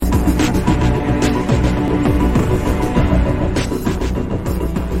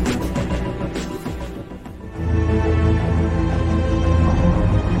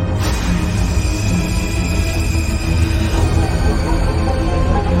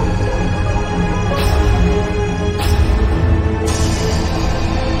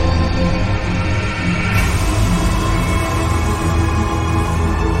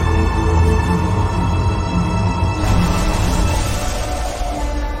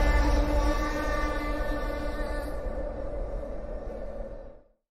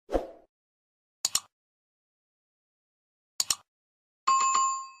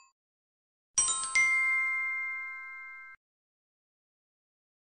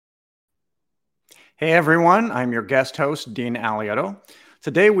Hey everyone, I'm your guest host, Dean Aliotto.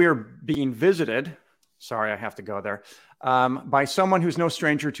 Today we are being visited, sorry I have to go there, by someone who's no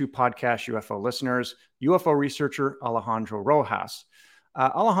stranger to podcast UFO listeners, UFO researcher Alejandro Rojas.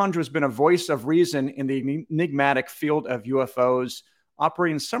 Alejandro has been a voice of reason in the enigmatic field of UFOs,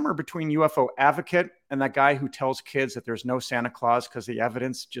 operating somewhere between UFO advocate and that guy who tells kids that there's no Santa Claus because the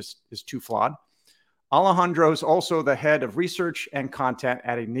evidence just is too flawed. Alejandro is also the head of research and content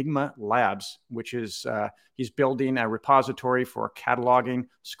at Enigma Labs, which is he's building a repository for cataloging,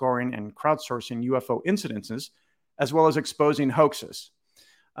 scoring, and crowdsourcing UFO incidences, as well as exposing hoaxes.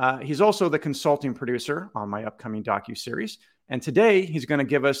 He's also the consulting producer on my upcoming docuseries. And today he's going to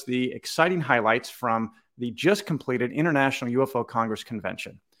give us the exciting highlights from the just completed International UFO Congress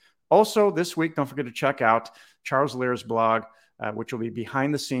Convention. Also, this week, don't forget to check out Charles Lear's blog, which will be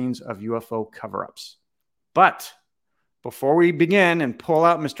behind the scenes of UFO cover-ups. But before we begin and pull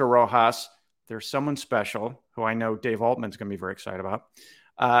out Mr. Rojas, there's someone special who I know Dave Altman's going to be very excited about,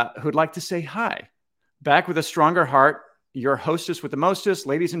 who'd like to say hi. Back with a stronger heart, your hostess with the mostest,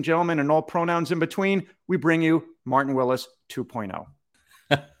 ladies and gentlemen, and all pronouns in between, we bring you Martin Willis 2.0.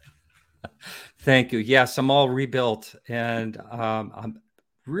 Thank you. Yes, I'm all rebuilt, and I'm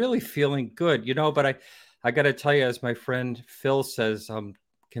really feeling good, but I got to tell you, as my friend Phil says,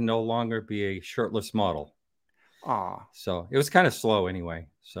 can no longer be a shirtless model. Aw. So it was kind of slow anyway.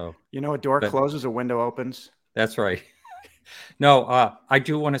 So a door closes, a window opens. That's right. No, I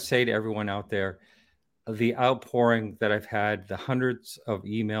do want to say to everyone out there, the outpouring that I've had, the hundreds of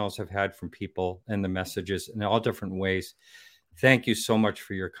emails I've had from people and the messages in all different ways. Thank you so much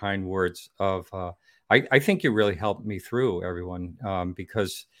for your kind words of, I think you really helped me through, everyone,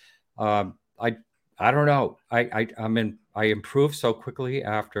 because I don't know. I improved so quickly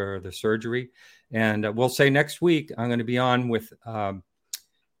after the surgery, and we'll say next week I'm going to be on with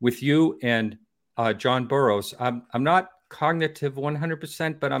you and John Burroughs. I'm not cognitive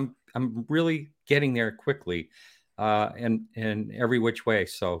 100%, but I'm really getting there quickly, in every which way.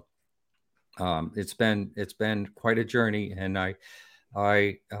 So it's been quite a journey, and I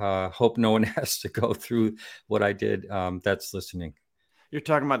hope no one has to go through what I did. That's listening. You're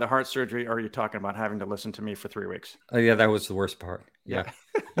talking about the heart surgery, or are you talking about having to listen to me for 3 weeks? Yeah, that was the worst part. Yeah.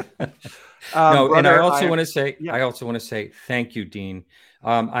 No, brother, and I also want to say thank you, Dean.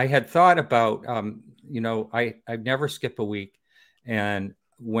 I had thought about, I never skip a week, and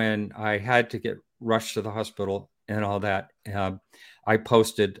when I had to get rushed to the hospital and all that, I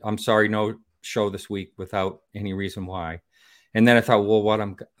posted, "I'm sorry, no show this week," without any reason why. And then I thought, well, what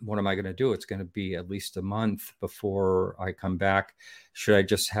am I going to do? It's going to be at least a month before I come back. Should I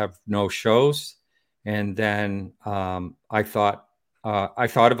just have no shows? And then I thought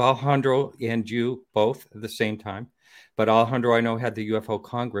of Alejandro and you both at the same time. But Alejandro, I know, had the UFO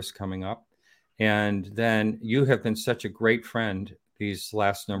Congress coming up. And then you have been such a great friend these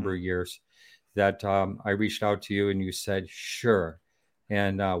last number of years that I reached out to you and you said, sure.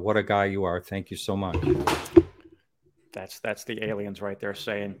 And what a guy you are. Thank you so much. That's the aliens right there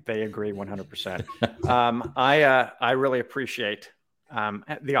saying they agree 100%. I really appreciate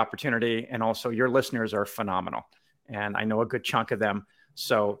the opportunity, and also your listeners are phenomenal, and I know a good chunk of them.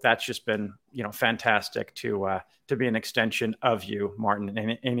 So that's just been fantastic to be an extension of you, Martin,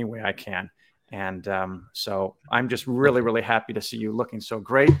 in any way I can. And so I'm just really, really happy to see you looking so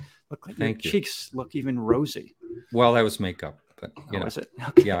great. Look like your cheeks look even rosy. Well, that was makeup. But is it?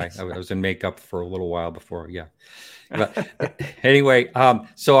 Okay. Yeah, I was in makeup for a little while before. Yeah. But anyway,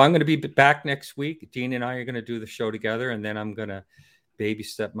 so I'm going to be back next week. Dean and I are going to do the show together, and then I'm going to baby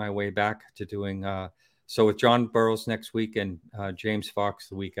step my way back to doing so with John Burroughs next week and James Fox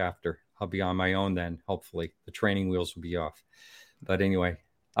the week after. I'll be on my own then. Hopefully, the training wheels will be off. But anyway,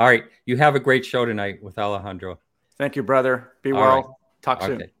 all right. You have a great show tonight with Alejandro. Thank you, brother. Be well. Right. Talk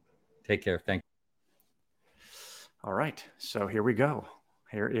soon. Take care. Thank you. All right, so here we go.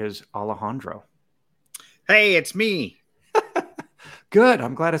 Here is Alejandro. Hey, it's me. Good.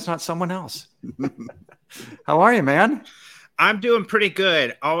 I'm glad it's not someone else. How are you, man? I'm doing pretty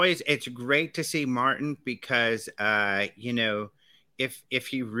good. Always, it's great to see Martin because, if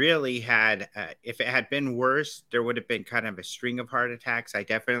he really had, if it had been worse, there would have been kind of a string of heart attacks. I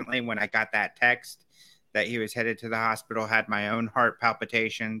definitely, when I got that text that he was headed to the hospital, had my own heart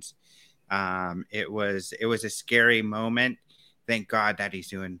palpitations. It was a scary moment. Thank God that he's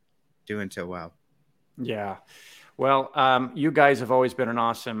doing so well. Yeah. Well, you guys have always been an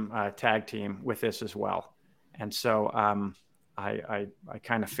awesome tag team with this as well. And so I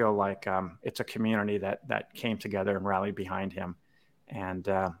kind of feel like it's a community that came together and rallied behind him. And,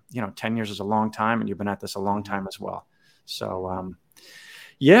 10 years is a long time, and you've been at this a long time as well. So,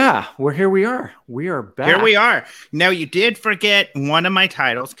 Yeah, here we are. We are back. Here we are. Now, you did forget one of my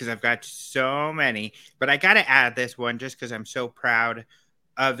titles because I've got so many, but I got to add this one just because I'm so proud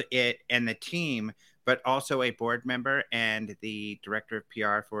of it and the team, but also a board member and the director of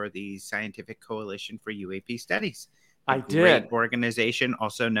PR for the Scientific Coalition for UAP Studies. I great did. organization,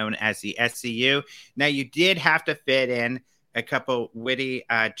 also known as the SCU. Now, you did have to fit in a couple witty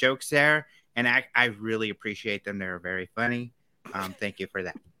jokes there, and I really appreciate them. They're very funny. Thank you for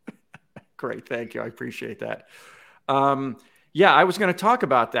that. Great. Thank you. I appreciate that. Yeah, I was going to talk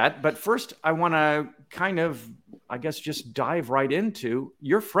about that, but first I want to kind of, I guess, just dive right into,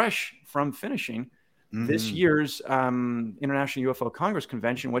 you're fresh from finishing this year's International UFO Congress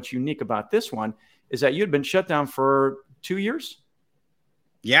Convention. What's unique about this one is that you had been shut down for 2 years.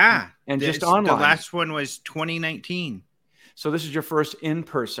 Yeah. And just online. The last one was 2019. So this is your first in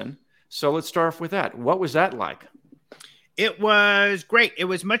person. So let's start off with that. What was that like? It was great. It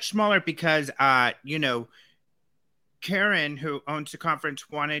was much smaller because, Karen, who owns the conference,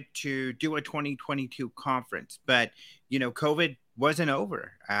 wanted to do a 2022 conference, but, COVID wasn't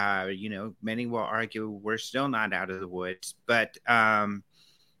over. Many will argue we're still not out of the woods, but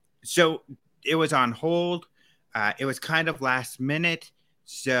so it was on hold. It was kind of last minute.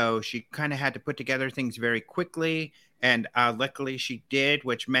 So she kind of had to put together things very quickly. And luckily she did,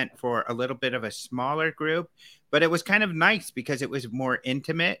 which meant for a little bit of a smaller group. But it was kind of nice because it was more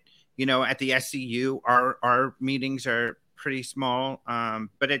intimate. At the SCU, our meetings are pretty small.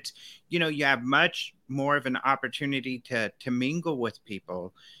 But it's, you have much more of an opportunity to mingle with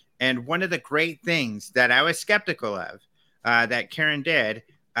people. And one of the great things that I was skeptical of that Karen did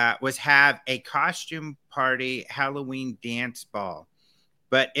was have a costume party Halloween dance ball.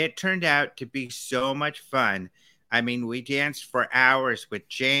 But it turned out to be so much fun. I mean, we danced for hours with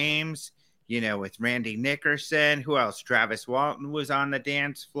James, with Randy Nickerson. Who else? Travis Walton was on the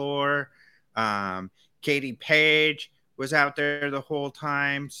dance floor. Katie Page was out there the whole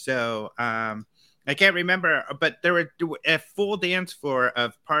time. So I can't remember, but there were a full dance floor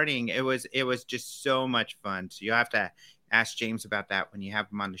of partying. It was just so much fun. So you have to ask James about that when you have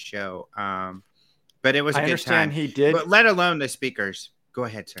him on the show. But it was a good time. He did, but let alone the speakers. Go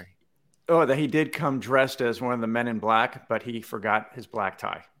ahead, sorry. Oh, that he did come dressed as one of the men in black, but he forgot his black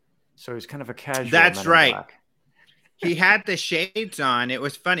tie. So he's kind of a casual. That's right. He had the shades on. It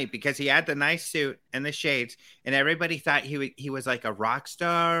was funny because he had the nice suit and the shades, and everybody thought he was like a rock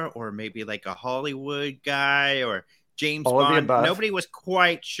star or maybe like a Hollywood guy or James Bond. Nobody was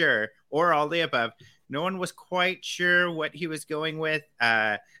quite sure, or all the above. No one was quite sure what he was going with.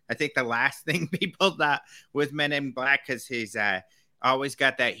 I think the last thing people thought was Men in Black because he's always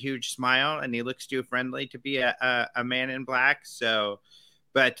got that huge smile and he looks too friendly to be a man in black. So,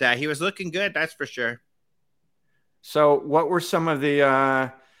 but he was looking good, that's for sure. So what were some of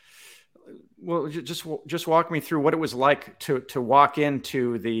the, well, just walk me through what it was like to walk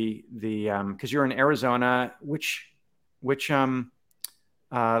into the cause you're in Arizona, which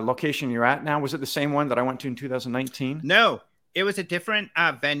location you're at now? Was it the same one that I went to in 2019? No. It was a different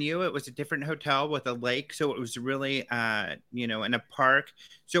venue. It was a different hotel with a lake. So it was really, in a park.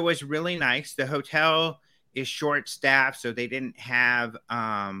 So it was really nice. The hotel is short staffed, so they didn't have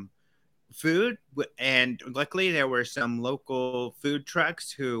food. And luckily there were some local food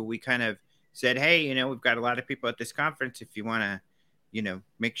trucks who we kind of said, hey, we've got a lot of people at this conference. If you want to,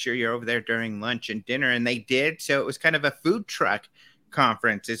 make sure you're over there during lunch and dinner. And they did. So it was kind of a food truck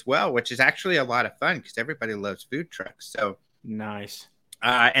conference as well, which is actually a lot of fun because everybody loves food trucks. So nice.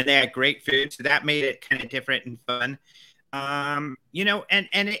 And they had great food. So that made it kind of different and fun. And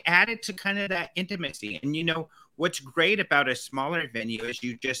it added to kind of that intimacy. And, what's great about a smaller venue is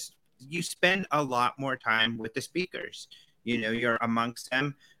you spend a lot more time with the speakers. You're amongst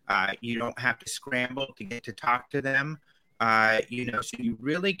them. You don't have to scramble to get to talk to them. So you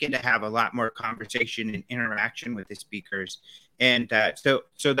really get to have a lot more conversation and interaction with the speakers. And so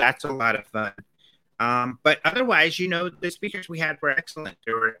that's a lot of fun. But otherwise, the speakers we had were excellent.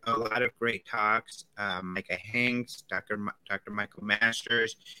 There were a lot of great talks. Micah Hanks, Dr. Michael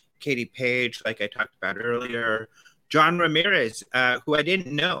Masters, Katie Page, like I talked about earlier, John Ramirez, who I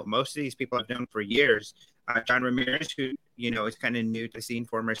didn't know. Most of these people I've known for years. John Ramirez, who, is kind of new to the scene,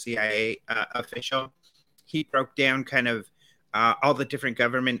 former CIA official. He broke down kind of all the different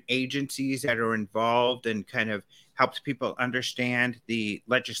government agencies that are involved and kind of helped people understand the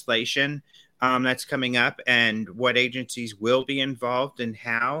legislation that's coming up and what agencies will be involved and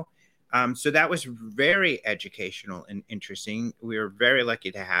how. So that was very educational and interesting. We were very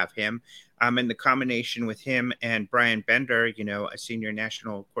lucky to have him. And the combination with him and Brian Bender, a senior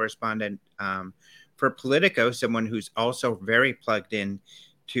national correspondent for Politico, someone who's also very plugged in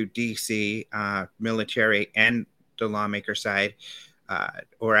to DC, military and the lawmaker side,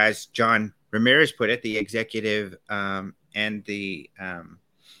 or as John Ramirez put it, the executive and the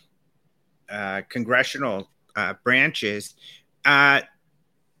congressional branches.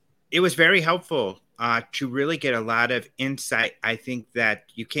 It was very helpful to really get a lot of insight. I think that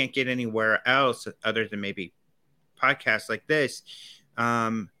you can't get anywhere else other than maybe podcasts like this,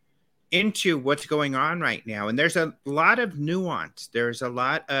 into what's going on right now. And there's a lot of nuance. There's a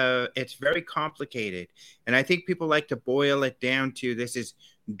lot of, it's very complicated. And I think people like to boil it down to this is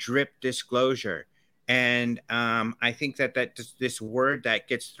drip disclosure. And I think that this word that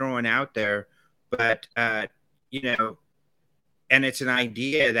gets thrown out there, but, you know, and it's an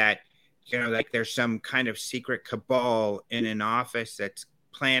idea that, you know, like there's some kind of secret cabal in an office that's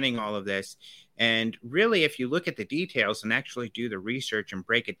planning all of this. And really, if you look at the details and actually do the research and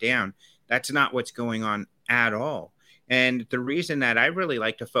break it down, that's not what's going on at all. And the reason that I really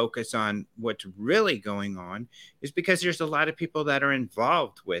like to focus on what's really going on is because there's a lot of people that are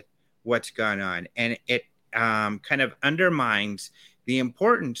involved with what's going on. And it kind of undermines the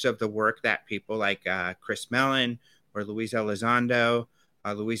importance of the work that people like Chris Mellon or Luis Elizondo,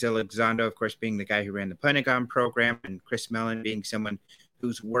 of course, being the guy who ran the Pentagon program, and Chris Mellon being someone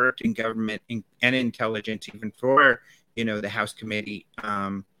who's worked in government and intelligence, even for, you know, the House committee,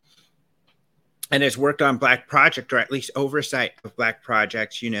 and has worked on Black project, or at least oversight of Black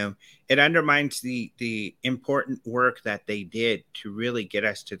projects. You know, it undermines the important work that they did to really get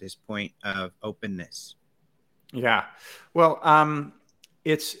us to this point of openness. Yeah. Well,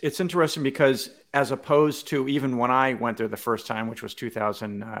 it's interesting because as opposed to even when I went there the first time, which was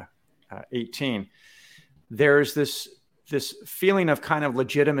 2018, there's this feeling of kind of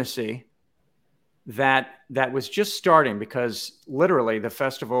legitimacy that was just starting, because literally the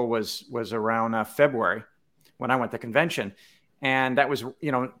festival was around February when I went to the convention. And that was,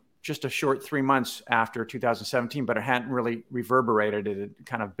 you know, just a short 3 months after 2017, but it hadn't really reverberated. It had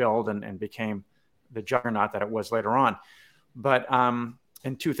kind of built and became the juggernaut that it was later on. But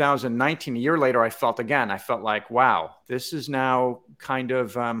in 2019, a year later, I felt like, wow, this is now kind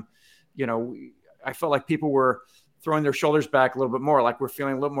of, you know, I felt like people were throwing their shoulders back a little bit more, like we're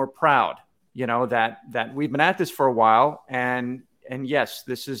feeling a little more proud, you know, that we've been at this for a while. And yes,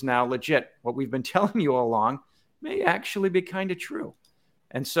 this is now legit. What we've been telling you all along may actually be kind of true.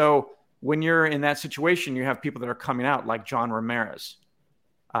 And so when you're in that situation, you have people that are coming out like John Ramirez.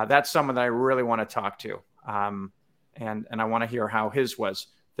 That's someone that I really want to talk to. And I want to hear how his was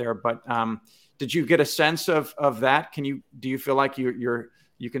there. But did you get a sense of that? Do you feel like you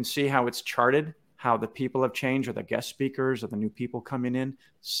can see how it's charted, how the people have changed, or the guest speakers, or the new people coming in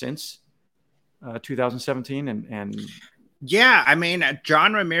since 2017? And yeah, I mean,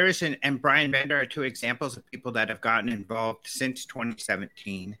 John Ramirez and Brian Bender are two examples of people that have gotten involved since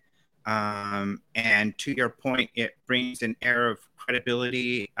 2017. And to your point, it brings an air of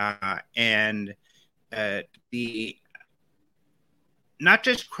credibility and the not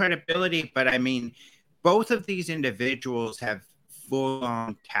just credibility, but I mean, both of these individuals have full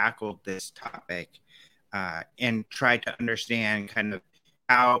on tackled this topic and tried to understand kind of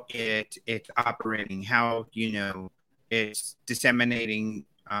how it's operating, how, you know, it's disseminating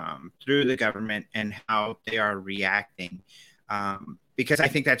through the government, and how they are reacting. Because I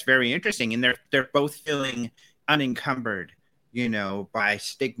think that's very interesting, and they're both feeling unencumbered, you know, by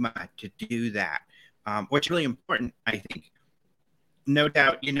stigma to do that, which is really important, I think. No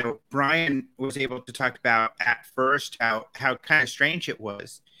doubt, you know, Brian was able to talk about at first how kind of strange it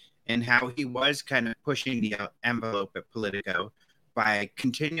was, and how he was kind of pushing the envelope at Politico by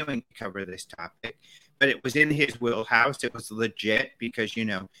continuing to cover this topic. But it was in his wheelhouse. It was legit because, you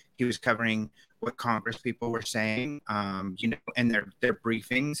know, he was covering what Congress people were saying, you know, and their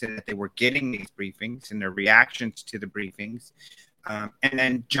briefings, and that they were getting these briefings and their reactions to the briefings. And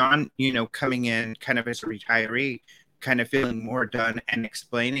then John, you know, coming in kind of as a retiree, kind of feeling more done and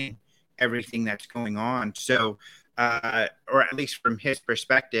explaining everything that's going on. So, or at least from his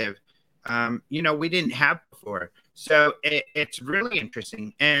perspective, you know, we didn't have before. So it's really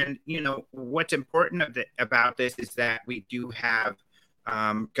interesting. And, you know, what's important about this is that we do have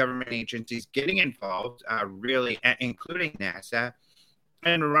government agencies getting involved, really, including NASA.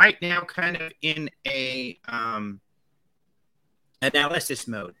 And right now, kind of in a analysis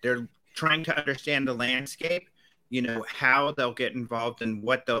mode. They're trying to understand the landscape, you know, how they'll get involved and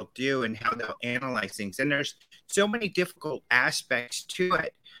what they'll do and how they'll analyze things. And there's so many difficult aspects to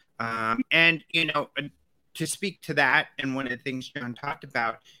it. And, you know, to speak to that, and one of the things John talked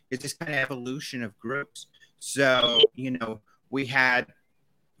about is this kind of evolution of groups. So, you know, we had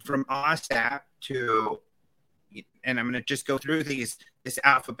from OSAP to, and I'm going to just go through these this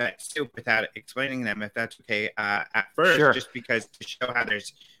alphabet soup without explaining them, if that's okay, at first, Sure. just because to show how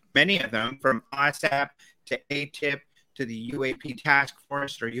there's many of them, from OSAP to ATIP to the UAP Task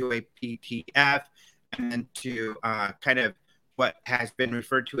Force or UAPTF, and then to kind of what has been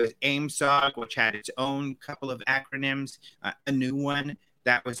referred to as AIMSOG, which had its own couple of acronyms, a new one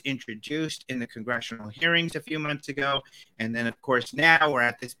that was introduced in the congressional hearings a few months ago. And then, of course, now we're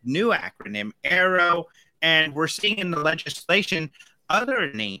at this new acronym, ARROW, and we're seeing in the legislation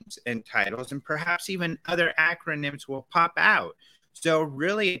other names and titles, and perhaps even other acronyms will pop out. So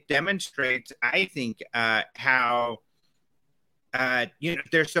really it demonstrates, I think, how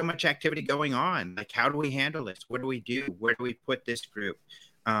there's so much activity going on. Like, how do we handle this? What do we do? Where do we put this group?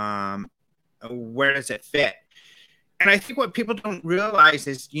 Where does it fit? And I think what people don't realize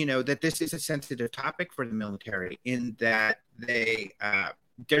is, that this is a sensitive topic for the military, in that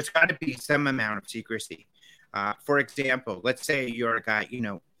there's got to be some amount of secrecy. For example, let's say you're a guy,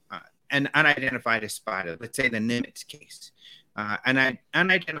 an unidentified is spotted. Let's say the Nimitz case.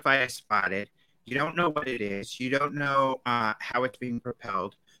 Unidentified is spotted. You don't know what it is. You don't know how it's being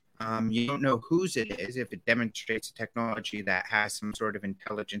propelled. You don't know whose it is, if it demonstrates a technology that has some sort of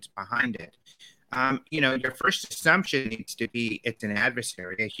intelligence behind it. Your first assumption needs to be it's an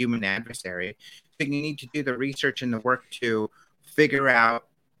adversary, a human adversary. So you need to do the research and the work to figure out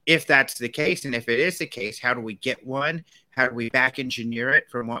if that's the case. And if it is the case, how do we get one? How do we back engineer it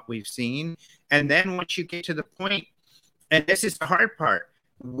from what we've seen? And then once you get to the point, and this is the hard part,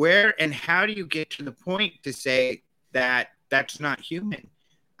 where and how do you get to the point to say that that's not human?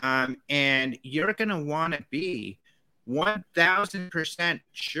 And you're going to want to be 1,000%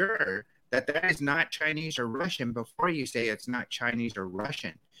 sure that that is not Chinese or Russian before you say it's not Chinese or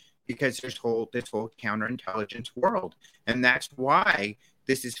Russian, because there's this whole counterintelligence world. And that's why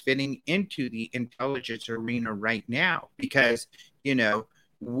this is fitting into the intelligence arena right now, because,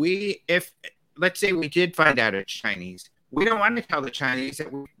 if let's say we did find out it's Chinese, we don't want to tell the Chinese that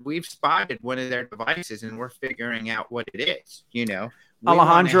we've spotted one of their devices and we're figuring out what it is.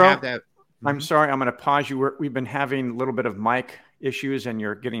 Alejandro, I'm sorry, I'm going to pause you. We've been having a little bit of mic issues and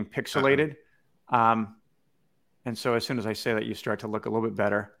you're getting pixelated. And so as soon as I say that, you start to look a little bit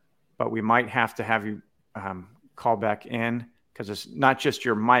better. But we might have to have you call back in, because it's not just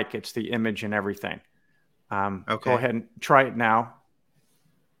your mic, it's the image and everything. Okay. Go ahead and try it now.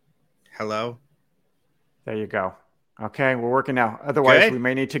 Hello? There you go. Okay, we're working now. Otherwise, good? We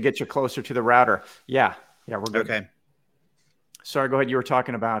may need to get you closer to the router. Yeah, we're good. Okay. Sorry, go ahead. You were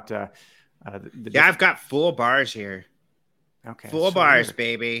talking about... I've got full bars here. Okay. Full bars,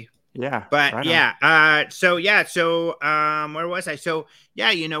 baby. Yeah. But right where was I? So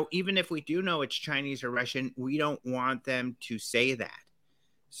even if we do know it's Chinese or Russian, we don't want them to say that.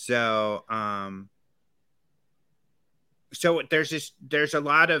 So there's a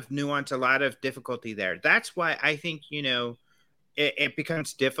lot of nuance, a lot of difficulty there. That's why I think, it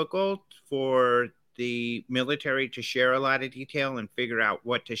becomes difficult for the military to share a lot of detail and figure out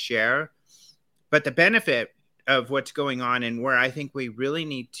what to share. But the benefit of what's going on, and where I think we really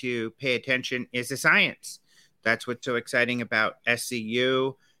need to pay attention, is the science. That's what's so exciting about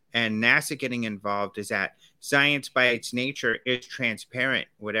SCU and NASA getting involved, is that science by its nature is transparent.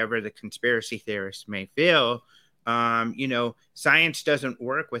 Whatever the conspiracy theorists may feel, science doesn't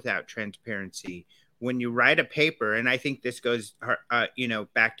work without transparency. When you write a paper, and I think this goes,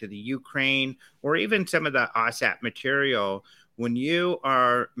 back to the Ukraine or even some of the OSAP material, when you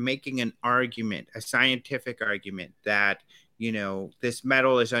are making an argument, a scientific argument that, this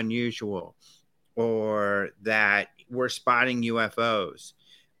metal is unusual or that we're spotting UFOs,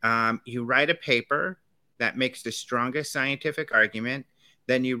 you write a paper that makes the strongest scientific argument,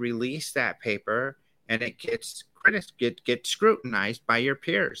 then you release that paper and it gets scrutinized by your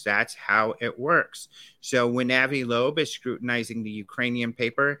peers. That's how it works. So when Avi Loeb is scrutinizing the Ukrainian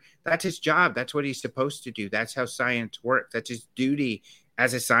paper, that's his job. That's what he's supposed to do. That's how science works. That's his duty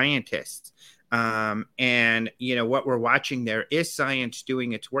as a scientist. And what we're watching there is science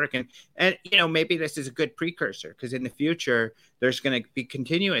doing its work. And maybe this is a good precursor, because in the future, there's going to be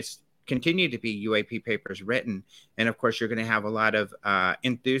continue to be UAP papers written. And of course, you're going to have a lot of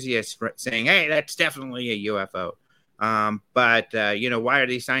enthusiasts saying, hey, that's definitely a UFO. But why are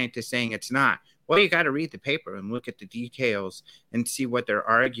these scientists saying it's not? Well, you got to read the paper and look at the details and see what they're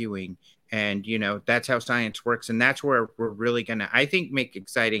arguing. And, that's how science works. And that's where we're really going to, I think, make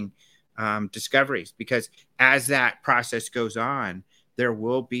exciting discoveries, because as that process goes on, there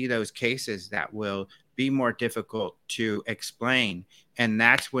will be those cases that will be more difficult to explain. And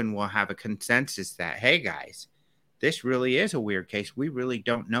that's when we'll have a consensus that, hey, guys, this really is a weird case. We really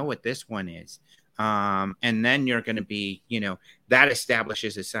don't know what this one is. And then you're going to be, that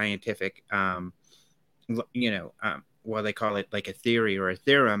establishes a scientific, well, they call it like a theory or a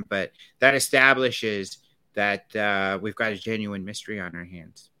theorem, but that establishes that we've got a genuine mystery on our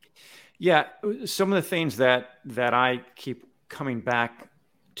hands. Yeah, some of the things that I keep coming back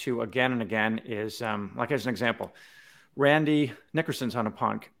to again and again is, like as an example, Randy Nickerson's on a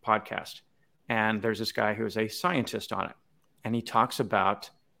podcast, and there's this guy who is a scientist on it, and he talks about,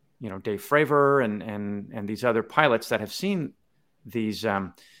 Dave Fravor and these other pilots that have seen these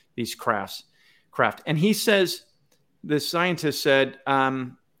craft, and he says, the scientist said,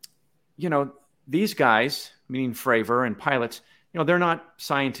 these guys, meaning Fravor and pilots, they're not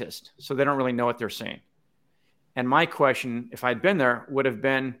scientists, so they don't really know what they're saying. And my question, if I'd been there, would have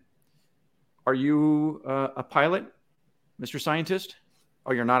been, are you a pilot, Mr. Scientist?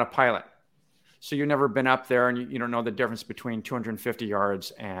 Oh, you're not a pilot. So you've never been up there, and you don't know the difference between 250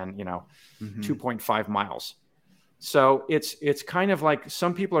 yards and, 2.5 miles. So it's kind of like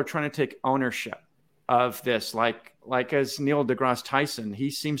some people are trying to take ownership of this. Like as Neil deGrasse Tyson, he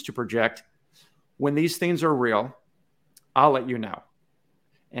seems to project, when these things are real, I'll let you know.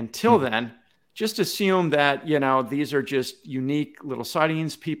 Until then, just assume that, these are just unique little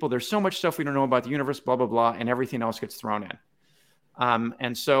sightings, people. There's so much stuff we don't know about the universe, blah, blah, blah, and everything else gets thrown in.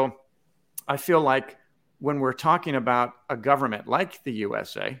 And so I feel like when we're talking about a government like the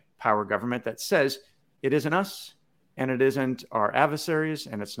USA, power government, that says it isn't us and it isn't our adversaries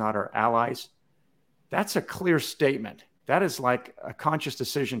and it's not our allies, that's a clear statement. That is like a conscious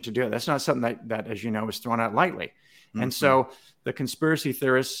decision to do it. That's not something that as you know, is thrown out lightly. Mm-hmm. And so the conspiracy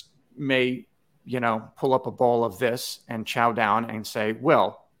theorists may, pull up a bowl of this and chow down and say,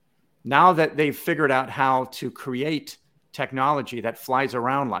 well, now that they've figured out how to create technology that flies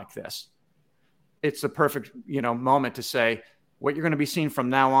around like this, it's the perfect, moment to say, what you're going to be seeing from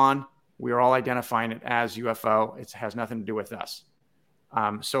now on, we are all identifying it as UFO. It has nothing to do with us.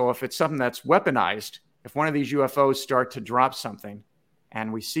 So if it's something that's weaponized, if one of these UFOs start to drop something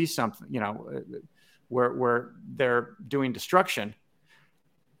and we see something, where they're doing destruction,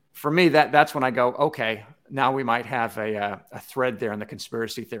 for me, that's when I go, okay, now we might have a thread there in the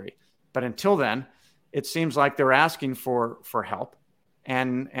conspiracy theory. But until then, it seems like they're asking for help.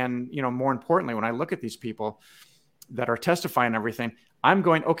 And more importantly, when I look at these people that are testifying and everything, I'm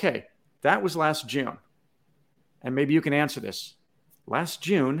going, okay, that was last June. And maybe you can answer this. Last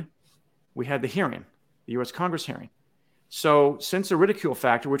June, we had the hearing, the U.S. Congress hearing. So since the ridicule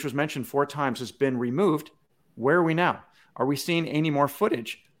factor, which was mentioned 4 times, has been removed, where are we now? Are we seeing any more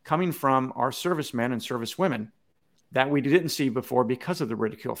footage coming from our servicemen and servicewomen that we didn't see before because of the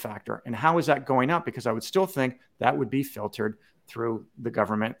ridicule factor? And how is that going up? Because I would still think that would be filtered through the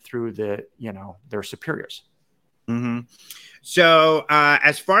government, through the, their superiors. Mm-hmm. So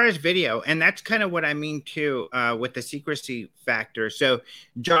as far as video, and that's kind of what I mean too, with the secrecy factor. So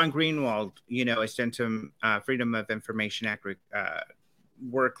John Greenwald, has done some Freedom of Information Act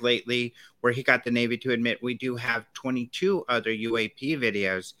work lately, where he got the Navy to admit we do have 22 other UAP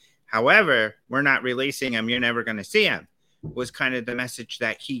videos. However, we're not releasing them. You're never going to see them, was kind of the message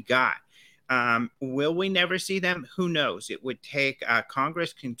that he got. Will we never see them? Who knows? It would take,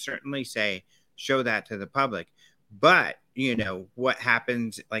 Congress can certainly say, show that to the public. But, what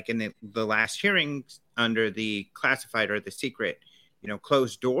happens like in the last hearings under the classified or the secret,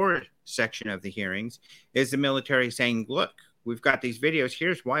 closed door section of the hearings, is the military saying, look, we've got these videos.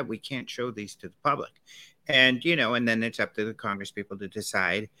 Here's why we can't show these to the public. And, and then it's up to the Congress people to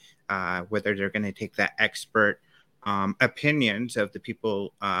decide whether they're going to take that expert opinions of the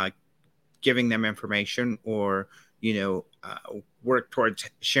people giving them information or, work towards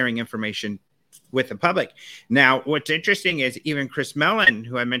sharing information with the public. Now, what's interesting is even Chris Mellon,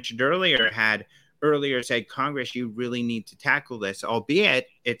 who I mentioned earlier, had earlier said, Congress, you really need to tackle this, albeit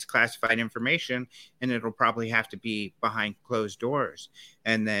it's classified information and it'll probably have to be behind closed doors.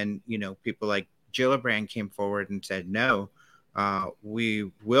 And then, people like Gillibrand came forward and said, no, we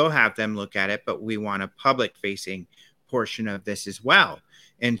will have them look at it, but we want a public facing portion of this as well.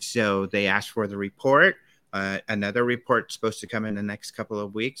 And so they asked for the report. Another report supposed to come in the next couple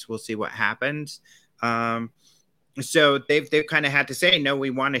of weeks. We'll see what happens. So they've kind of had to say, no, we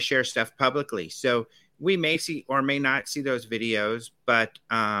want to share stuff publicly. So we may see or may not see those videos, but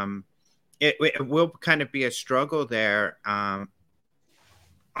it will kind of be a struggle there on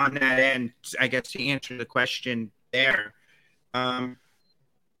that end, I guess, to answer the question there. Yeah,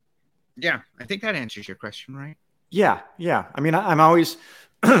 I think that answers your question, right? Yeah. I mean, I'm always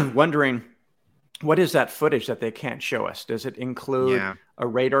wondering, what is that footage that they can't show us? Does it include a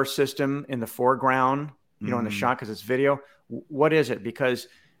radar system in the foreground, in the shot because it's video? What is it? Because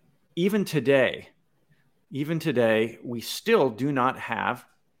even today, we still do not have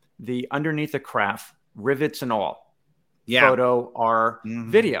the underneath the craft, rivets and all, photo or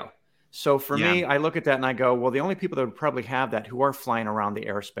video. So for me, I look at that and I go, well, the only people that would probably have that who are flying around the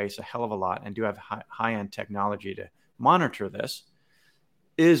airspace a hell of a lot and do have high-end technology to monitor this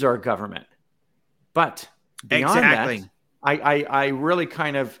is our government. But beyond that, I really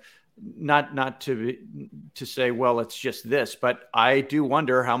kind of not to say, well, it's just this, but I do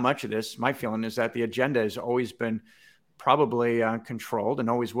wonder how much of this, my feeling is that the agenda has always been probably controlled and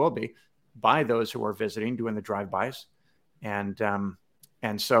always will be by those who are visiting, doing the drive-bys.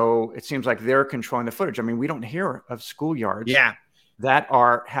 And so it seems like they're controlling the footage. I mean, we don't hear of schoolyards that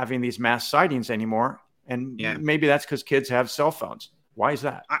are having these mass sightings anymore. And maybe that's because kids have cell phones. Why is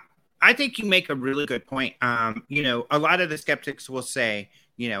that? I think you make a really good point. You know, a lot of the skeptics will say,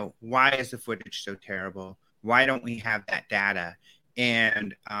 you know, why is the footage so terrible? Why don't we have that data?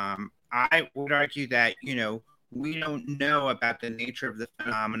 And I would argue that, you know, we don't know about the nature of the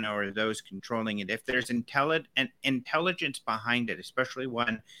phenomena or those controlling it. If there's intelligence behind it, especially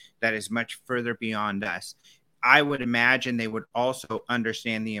one that is much further beyond us, I would imagine they would also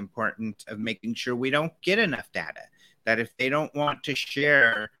understand the importance of making sure we don't get enough data. That if they don't want to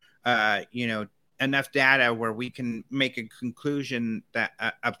share, you know, enough data where we can make a conclusion that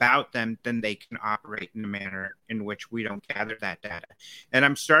about them, then they can operate in a manner in which we don't gather that data. And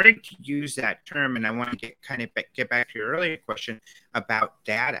I'm starting to use that term, and I want to get back to your earlier question about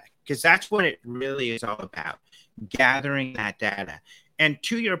data, because that's what it really is all about, gathering that data. And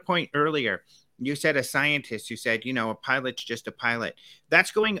to your point earlier, you said a scientist who said, you know, a pilot's just a pilot.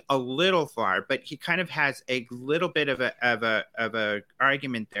 That's going a little far, but he kind of has a little bit of a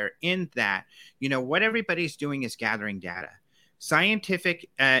argument there in that, you know, what everybody's doing is gathering data. Scientific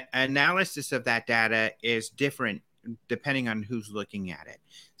analysis of that data is different depending on who's looking at it.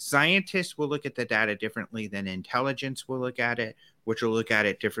 Scientists will look at the data differently than intelligence will look at it, which will look at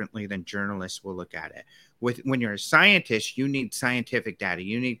it differently than journalists will look at it. When you're a scientist, you need scientific data.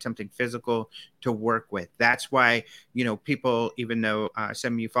 You need something physical to work with. That's why, you know, people, even though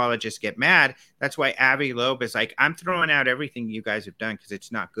some ufologists get mad, that's why Avi Loeb is like, I'm throwing out everything you guys have done because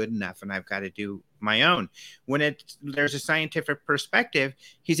it's not good enough and I've got to do my own. When there's a scientific perspective,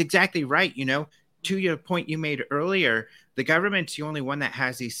 he's exactly right. You know, to your point you made earlier, the government's the only one that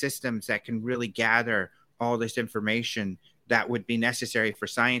has these systems that can really gather all this information that would be necessary for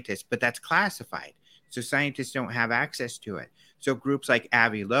scientists, but that's classified. So scientists don't have access to it. So groups like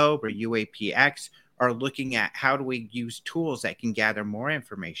Avi Loeb or UAPX are looking at how do we use tools that can gather more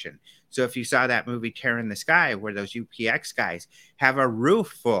information. So if you saw that movie Terror in the Sky, where those UPX guys have a roof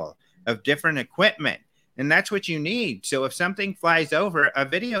full of different equipment, and that's what you need. So if something flies over, a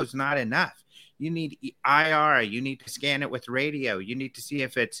video is not enough. You need IR, you need to scan it with radio, you need to see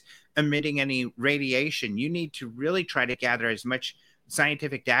if it's emitting any radiation. You need to really try to gather as much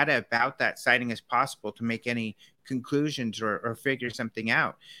scientific data about that sighting as possible to make any conclusions or figure something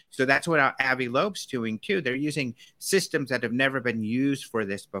out. So that's what Avi Loeb's doing too. They're using systems that have never been used for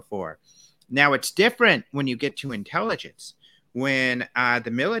this before. Now it's different when you get to intelligence. When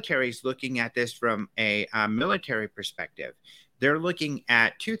the military is looking at this from a military perspective, they're looking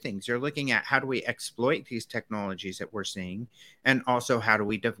at two things. They're looking at how do we exploit these technologies that we're seeing, and also how do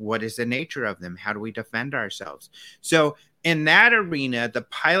we what is the nature of them? How do we defend ourselves? So in that arena, the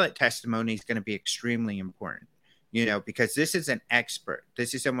pilot testimony is going to be extremely important, you know, because this is an expert.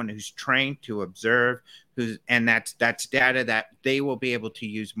 This is someone who's trained to observe, and that's data that they will be able to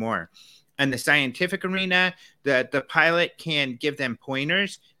use more. In the scientific arena, the pilot can give them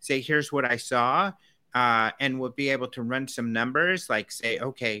pointers, say, here's what I saw. And we'll be able to run some numbers, like say,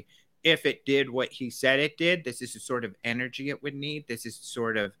 okay, if it did what he said it did, this is the sort of energy it would need. This is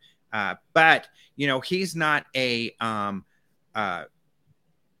sort of, but you know, he's not a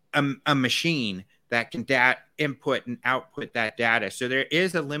machine that can input and output that data. So there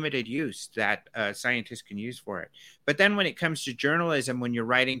is a limited use that scientists can use for it. But then when it comes to journalism, when you're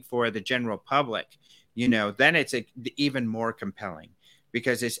writing for the general public, you know, then it's even more compelling.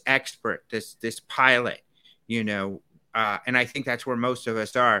 Because this expert, this pilot, you know, and I think that's where most of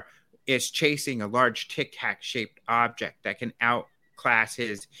us are, is chasing a large tic-tac shaped object that can outclass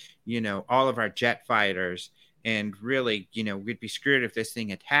his, you know, all of our jet fighters. And really, you know, we'd be screwed if this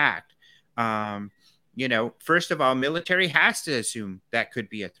thing attacked. You know, first of all, military has to assume that could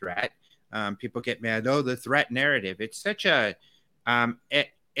be a threat. People get mad, oh, the threat narrative. It's such a,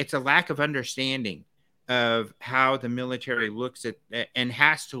 it's a lack of understanding of how the military looks at and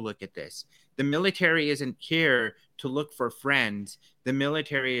has to look at this. The military isn't here to look for friends. The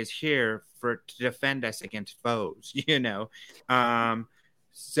military is here to defend us against foes, you know.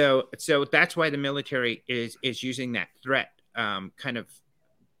 So that's why the military is using that threat kind of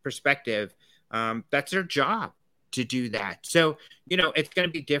perspective. That's their job to do that. So, it's going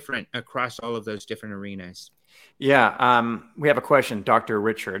to be different across all of those different arenas. Yeah. We have a question. Dr.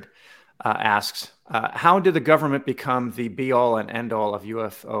 Richard asks, how did the government become the be all and end all of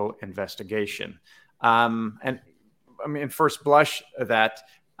UFO investigation? And I mean, first blush, that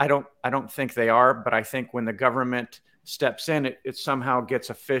I don't think they are, but I think when the government steps in, it somehow gets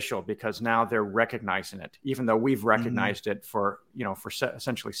official, because now they're recognizing it, even though we've recognized it for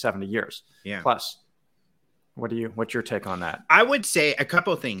essentially 70 years plus. What's your take on that? I would say a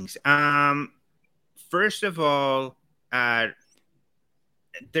couple things. First of all,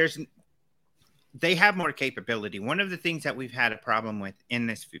 they have more capability. One of the things that we've had a problem with in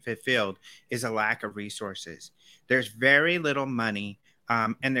this field is a lack of resources. There's very little money,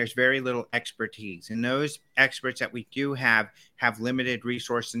 and there's very little expertise. And those experts that we do have limited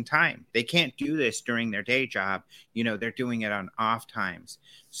resource and time. They can't do this during their day job. They're doing it on off times.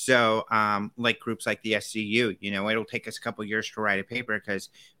 So like groups like the SCU, it'll take us a couple years to write a paper because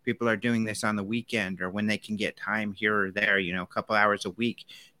people are doing this on the weekend or when they can get time here or there, a couple hours a week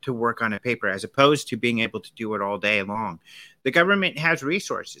to work on a paper, as opposed to being able to do it all day long. The government has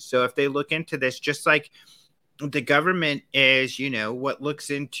resources. So if they look into this, just like the government is, what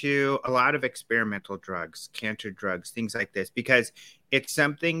looks into a lot of experimental drugs, cancer drugs, things like this, because it's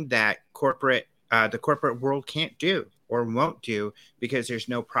something that the corporate world can't do or won't do because there's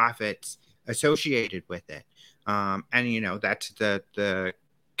no profits associated with it. And, that's the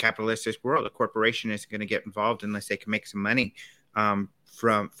capitalist world. A corporation isn't going to get involved unless they can make some money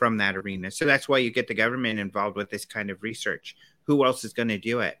from that arena. So that's why you get the government involved with this kind of research. Who else is going to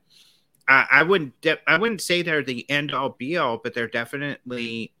do it? I wouldn't say they're the end all be all, but they're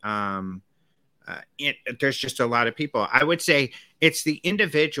definitely there's just a lot of people. I would say it's the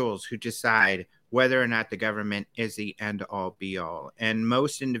individuals who decide whether or not the government is the end all be all. And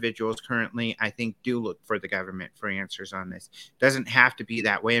most individuals currently, I think, do look for the government for answers on this. It doesn't have to be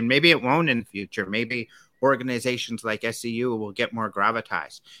that way. And maybe it won't in the future. Maybe organizations like SCU will get more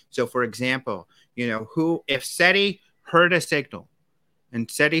gravitas. So for example, if SETI heard a signal, and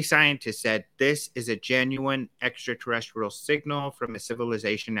SETI scientists said, this is a genuine extraterrestrial signal from a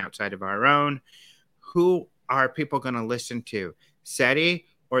civilization outside of our own, who are people going to listen to? SETI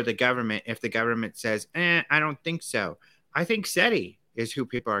or the government? If the government says, I don't think so. I think SETI is who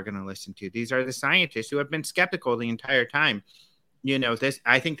people are going to listen to. These are the scientists who have been skeptical the entire time.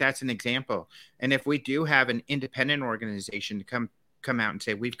 I think that's an example. And if we do have an independent organization to come out and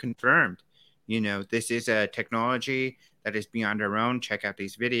say, we've confirmed, this is a technology that is beyond our own. Check out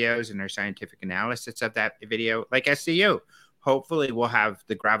these videos and their scientific analysis of that video, like SCU. Hopefully we'll have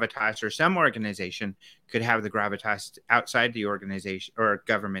the gravitas, or some organization could have the gravitas outside the organization or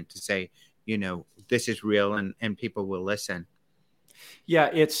government to say, this is real, and people will listen. Yeah,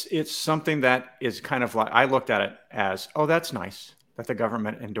 it's something that is kind of like, I looked at it as, oh, that's nice that the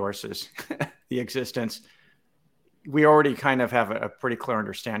government endorses the existence. We already kind of have a pretty clear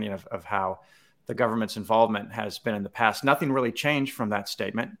understanding of how the government's involvement has been in the past. Nothing really changed from that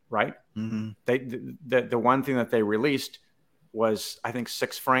statement, right? Mm-hmm. The one thing that they released was, I think,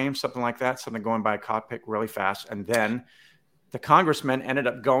 6 frames, something like that, something going by a cockpit really fast. And then the congressmen ended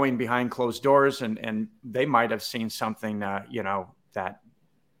up going behind closed doors, and they might have seen something, that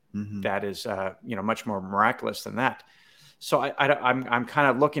is, much more miraculous than that. So I'm kind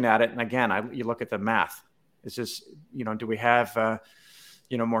of looking at it, and again, you look at the math. Is this, do we have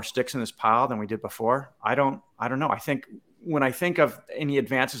more sticks in this pile than we did before? I don't know. I think when I think of any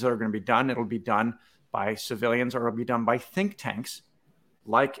advances that are going to be done, it'll be done by civilians, or it'll be done by think tanks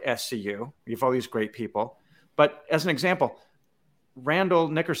like SCU. We have all these great people. But as an example, Randall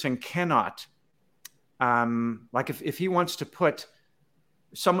Nickerson cannot, if he wants to put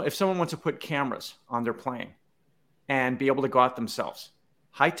if someone wants to put cameras on their plane and be able to go out themselves,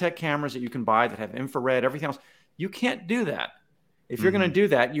 high-tech cameras that you can buy that have infrared, everything else, you can't do that. If you're going to do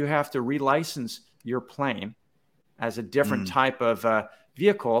that, you have to relicense your plane as a different type of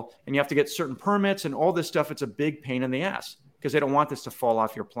vehicle, and you have to get certain permits and all this stuff. It's a big pain in the ass because they don't want this to fall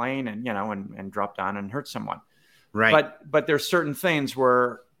off your plane and and drop down and hurt someone. Right. But there's certain things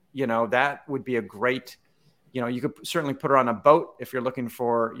where that would be a great, you could certainly put it on a boat if you're looking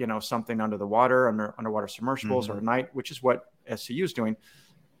for something under the water, underwater submersibles, or at night, which is what SCU is doing.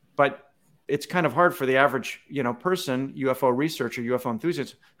 But it's kind of hard for the average, person, UFO researcher, UFO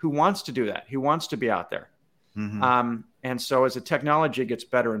enthusiast, who wants to do that, who wants to be out there. Mm-hmm. And so as the technology gets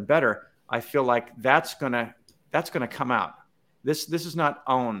better and better, I feel like that's gonna come out. This is not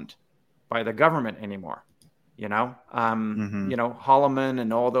owned by the government anymore. Holloman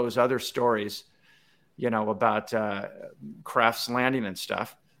and all those other stories, about Kraft's Landing and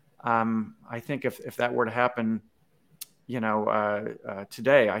stuff. I think if that were to happen,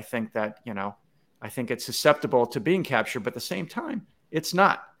 today, I think that, I think it's susceptible to being captured, but at the same time, it's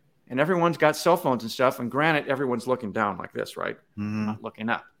not. And everyone's got cell phones and stuff. And granted, everyone's looking down like this, right? Not looking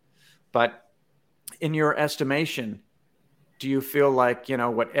up. But in your estimation, do you feel like,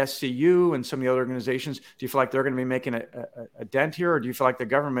 what SCU and some of the other organizations, do you feel like they're going to be making a dent here? Or do you feel like the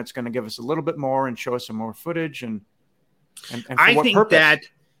government's going to give us a little bit more and show us some more footage? And for what purpose?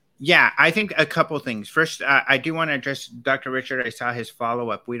 I think a couple things. First, I do want to address Dr. Richard. I saw his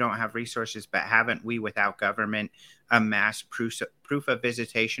follow-up. We don't have resources, but haven't we, without government, amassed proof of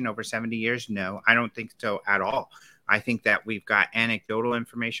visitation over 70 years? No, I don't think so at all. I think that we've got anecdotal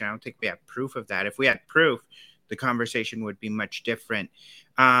information. I don't think we have proof of that. If we had proof, the conversation would be much different.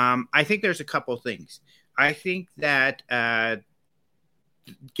 I think there's a couple things. I think that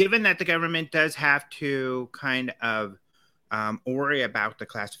given that the government does have to kind of worry about the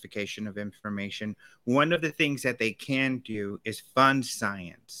classification of information, one of the things that they can do is fund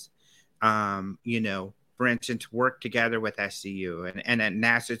science. For instance, work together with SCU, and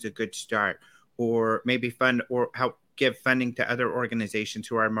NASA's a good start, or maybe fund or help give funding to other organizations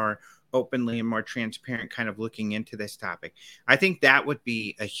who are more openly and more transparent, kind of looking into this topic. I think that would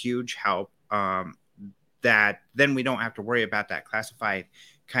be a huge help. That then we don't have to worry about that classified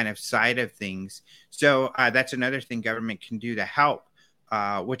kind of side of things. So that's another thing government can do to help,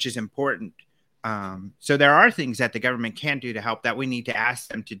 which is important. So there are things that the government can do to help that we need to ask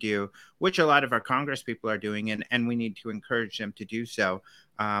them to do, which a lot of our Congress people are doing, and we need to encourage them to do so.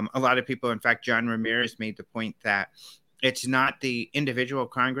 A lot of people, in fact, John Ramirez made the point that it's not the individual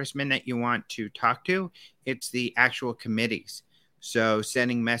congressman that you want to talk to, it's the actual committees. So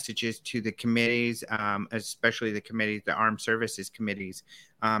sending messages to the committees, especially the committees, the armed services committees,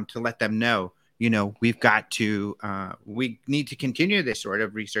 to let them know, we've got to, we need to continue this sort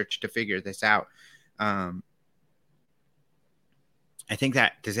of research to figure this out. I think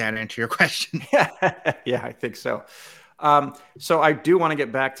does that answer your question? Yeah, I think so. So I do want to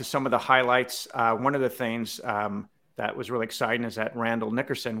get back to some of the highlights. One of the things that was really exciting is that Randall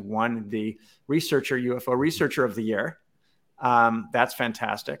Nickerson won the UFO Researcher of the Year. That's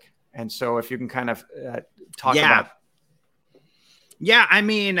fantastic. And so if you can kind of talk about. Yeah, I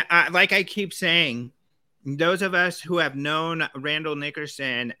mean, like I keep saying, those of us who have known Randall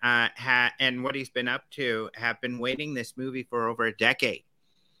Nickerson and what he's been up to have been waiting this movie for over a decade.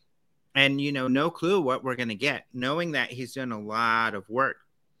 And, no clue what we're going to get, knowing that he's done a lot of work.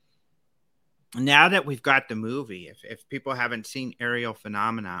 Now that we've got the movie, if people haven't seen Aerial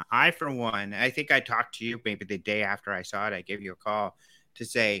Phenomena, I, for one, I think I talked to you maybe the day after I saw it. I gave you a call to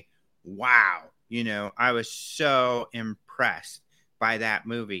say, wow, I was so impressed by that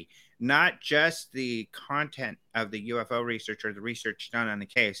movie. Not just the content of the UFO research or the research done on the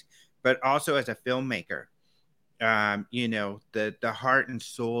case, but also as a filmmaker. The heart and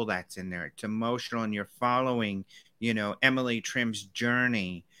soul that's in there. It's emotional, and you're following, Emily Trim's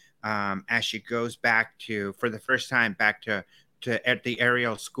journey as she goes back to, for the first time, back to at the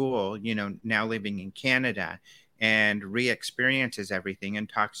Ariel school, now living in Canada, and re-experiences everything and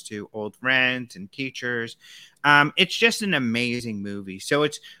talks to old friends and teachers. It's just an amazing movie. So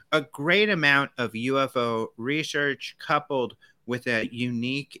it's a great amount of UFO research coupled with a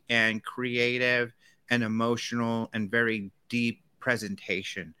unique and creative and emotional and very deep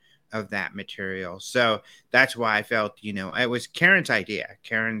presentation of that material. So that's why I felt, it was Karen's idea.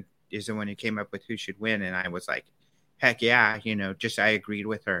 Karen is the one who came up with who should win. And I was like, heck yeah, I agreed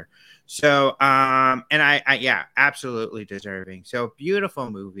with her. So, and I absolutely deserving. So beautiful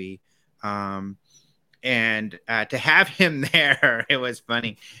movie. And to have him there, it was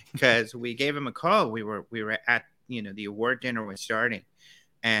funny because we gave him a call. We were at, the award dinner was starting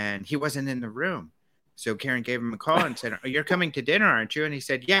and he wasn't in the room. So Karen gave him a call and said, "You're coming to dinner, aren't you?" And he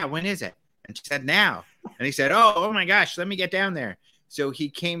said, "Yeah, when is it?" And she said, "Now." And he said, oh my gosh, let me get down there. So he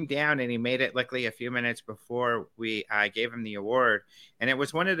came down and he made it luckily a few minutes before we gave him the award. And it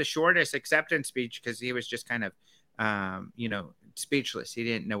was one of the shortest acceptance speech because he was just kind of, speechless. He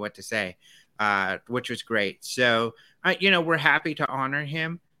didn't know what to say, which was great. So, we're happy to honor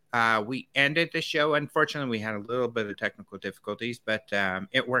him. We ended the show. Unfortunately, we had a little bit of technical difficulties, but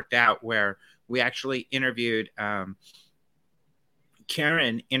it worked out where we actually interviewed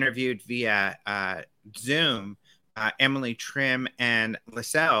Karen interviewed via Zoom Emily Trim and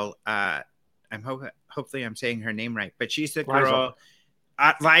Lysel. Hopefully I'm saying her name right, but she's the girl.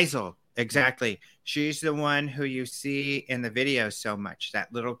 Liesel. Exactly. She's the one who you see in the video so much.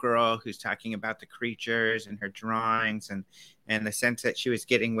 That little girl who's talking about the creatures and her drawings and the sense that she was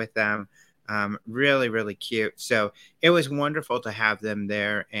getting with them. Really, really cute. So it was wonderful to have them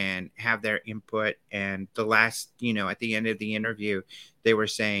there and have their input. And the last, at the end of the interview, they were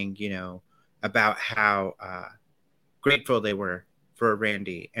saying, about how grateful they were for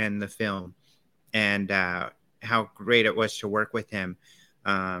Randy and the film, and how great it was to work with him.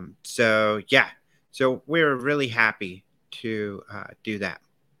 So we were really happy to do that.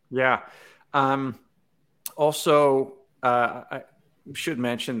 Yeah. Also, I should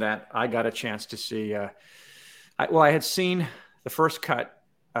mention that I got a chance to see. I had seen the first cut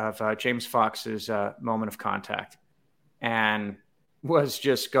of James Fox's Moment of Contact, and was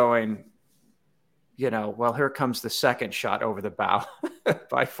just going, well, here comes the second shot over the bow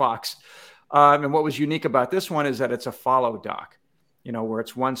by Fox. And what was unique about this one is that it's a follow doc, where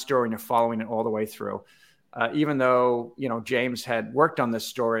it's one story and you're following it all the way through. Even though, James had worked on this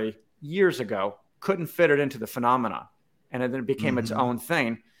story years ago, couldn't fit it into the phenomena. And then it became its own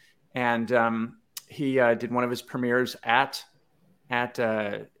thing. And he did one of his premieres at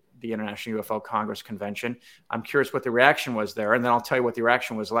the International UFO Congress Convention. I'm curious what the reaction was there. And then I'll tell you what the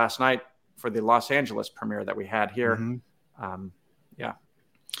reaction was last night for the Los Angeles premiere that we had here. Yeah.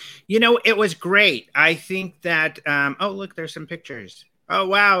 It was great. I think that, look, there's some pictures. Oh,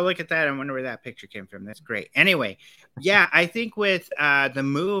 wow, look at that. I wonder where that picture came from. That's great. Anyway, yeah, I think with the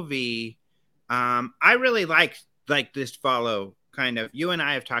movie, I really like this follow kind of. You and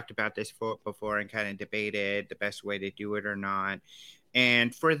I have talked about this before and kind of debated the best way to do it or not.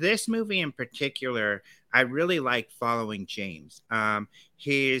 And for this movie in particular, I really like following James.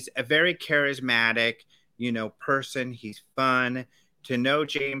 He's a very charismatic, person. He's fun. To know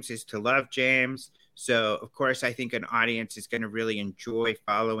James is to love James. So, of course, I think an audience is going to really enjoy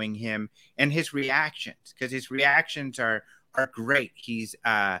following him and his reactions, because his reactions are great. He's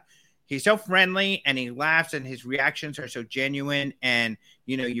so friendly and he laughs, and his reactions are so genuine, and,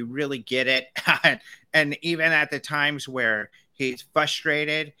 you really get it. And even at the times where he's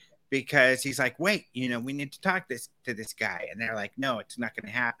frustrated because he's like, wait, we need to talk to this guy. And they're like, no, it's not going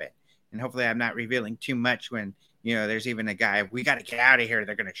to happen. And hopefully I'm not revealing too much when, there's even a guy, we got to get out of here,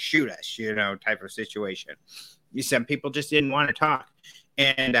 they're going to shoot us, type of situation. Some people just didn't want to talk.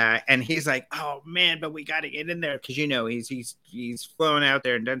 And he's like, oh man, but we got to get in there. Cause he's flown out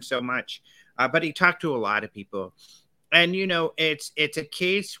there and done so much. But he talked to a lot of people. And, it's a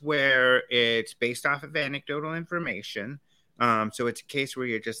case where it's based off of anecdotal information. So it's a case where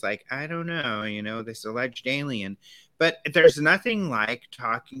you're just like, I don't know, this alleged alien. But there's nothing like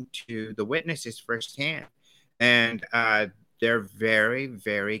talking to the witnesses firsthand. And they're very,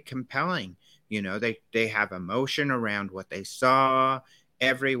 very compelling. They have emotion around what they saw.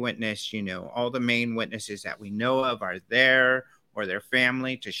 Every witness, all the main witnesses that we know of are there, or their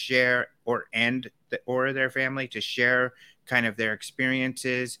family to share, or their family to share kind of their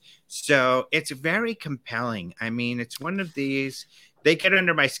experiences. So it's very compelling. I mean, it's one of these, they get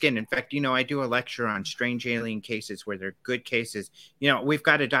under my skin. In fact, I do a lecture on strange alien cases where they're good cases. We've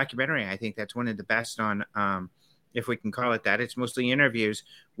got a documentary. I think that's one of the best on, if we can call it that. It's mostly interviews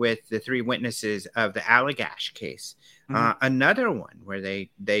with the three witnesses of the Allagash case. Another one where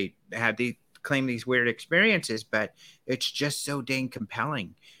they had claim these weird experiences, but it's just so dang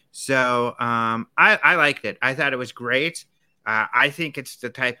compelling. So I liked it. I thought it was great. I think it's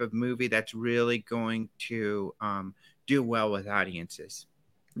the type of movie that's really going to do well with audiences.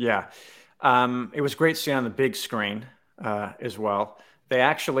 Yeah. It was great seeing on the big screen as well. They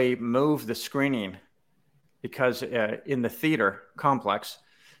actually moved the screening because in the theater complex,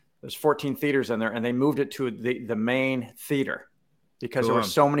 there's 14 theaters in there, and they moved it to the main theater because there were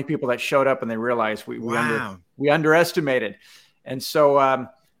so many people that showed up, and they realized we underestimated. And so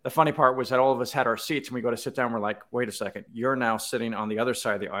the funny part was that all of us had our seats, and we go to sit down. We're like, wait a second, you're now sitting on the other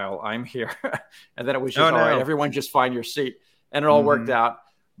side of the aisle. I'm here. And then it was just, all right, everyone just find your seat. And it all worked out.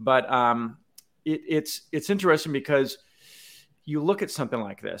 But it's interesting because you look at something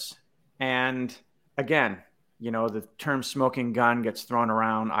like this, and again, the term smoking gun gets thrown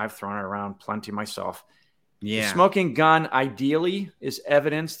around. I've thrown it around plenty myself. Yeah. The smoking gun ideally is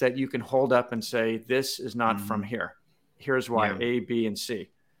evidence that you can hold up and say, this is not from here. Here's why, A, B, and C.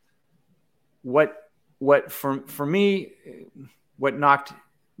 What for me, what knocked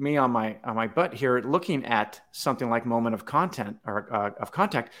me on my butt here, looking at something like Moment of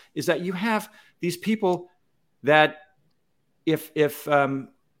Contact, is that you have these people that if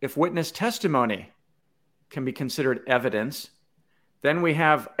witness testimony can be considered evidence, then we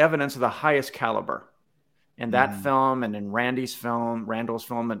have evidence of the highest caliber. in that film and in Randall's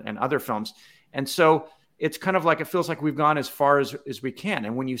film and other films. And so it's kind of like, it feels like we've gone as far as we can.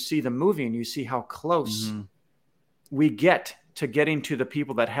 And when you see the movie and you see how close we get to getting to the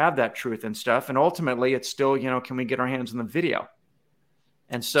people that have that truth and stuff. And ultimately it's still, can we get our hands on the video?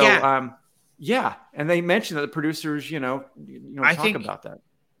 And so, and they mentioned that the producers, talk about that.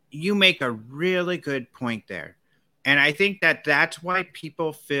 You make a really good point there. And I think that's why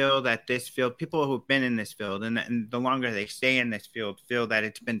people feel that this field, people who've been in this field and the longer they stay in this field, feel that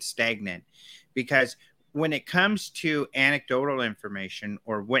it's been stagnant. Because when it comes to anecdotal information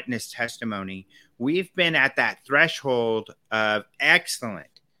or witness testimony, we've been at that threshold of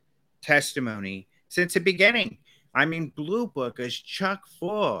excellent testimony since the beginning. I mean, Blue Book is chock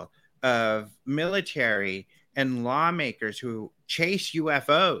full of military and lawmakers who chase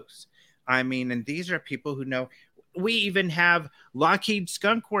UFOs. I mean, and these are people who know. We even have Lockheed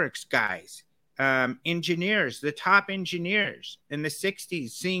Skunk Works guys, engineers, the top engineers in the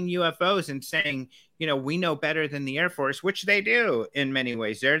 60s seeing UFOs and saying, we know better than the Air Force, which they do in many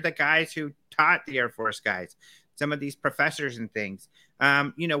ways. They're the guys who taught the Air Force guys, some of these professors and things.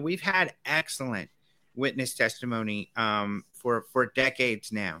 We've had excellent witness testimony for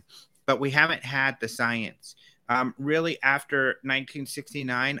decades now, but we haven't had the science. Really, after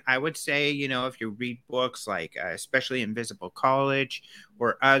 1969, I would say, if you read books like especially Invisible College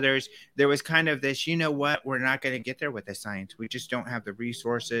or others, there was kind of this, we're not going to get there with the science. We just don't have the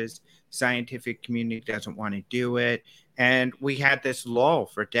resources. Scientific community doesn't want to do it. And we had this lull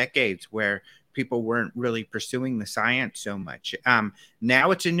for decades where people weren't really pursuing the science so much.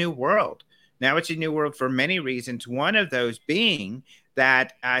 Now it's a new world. Now it's a new world for many reasons. One of those being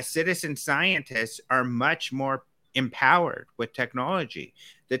that citizen scientists are much more empowered with technology.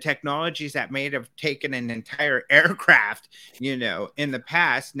 The technologies that may have taken an entire aircraft, in the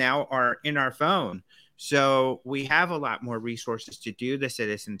past now are in our phone. So we have a lot more resources to do the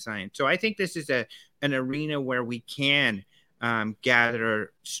citizen science. So I think this is an arena where we can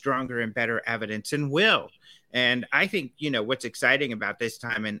gather stronger and better evidence and will. And I think, what's exciting about this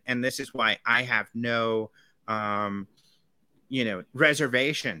time, and this is why I have no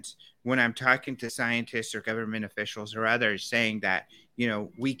reservations when I'm talking to scientists or government officials or others saying that,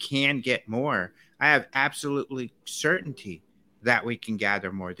 we can get more. I have absolutely certainty that we can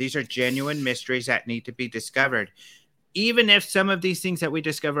gather more. These are genuine mysteries that need to be discovered. Even if some of these things that we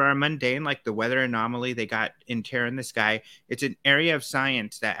discover are mundane, like the weather anomaly they got in Terror in the Sky, it's an area of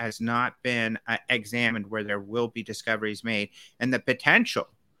science that has not been examined, where there will be discoveries made. And the potential,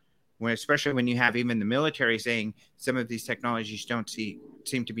 especially when you have even the military saying some of these technologies don't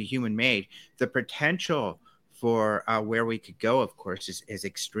seem to be human-made, the potential for where we could go, of course, is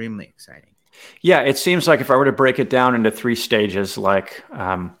extremely exciting. Yeah, it seems like if I were to break it down into 3 stages, like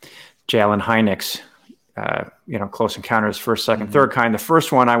Jalen Hynek's, Close Encounters, first, second, third kind. The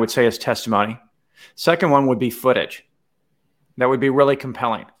first one I would say is testimony. Second one would be footage. That would be really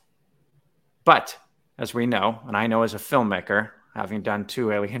compelling. But as we know, and I know as a filmmaker, having done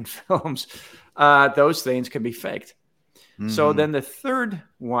 2 alien films, those things can be faked. So then the third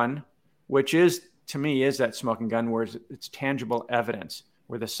one, which is, to me, is that smoking gun, where it's tangible evidence,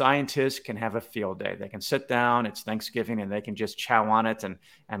 where the scientists can have a field day. They can sit down, it's Thanksgiving, and they can just chow on it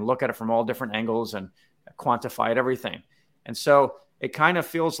and look at it from all different angles and quantify it, everything. And so it kind of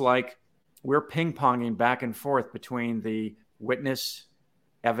feels like we're ping-ponging back and forth between the witness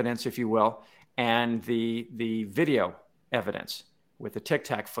evidence, if you will, and the video evidence with the Tic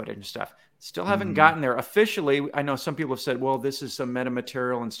Tac footage and stuff. Still haven't gotten there officially. I know some people have said, well, this is some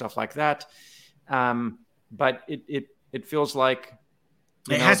metamaterial and stuff like that. But it feels like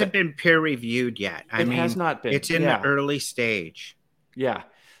it hasn't been peer reviewed yet. It has not been. It's in the early stage. Yeah.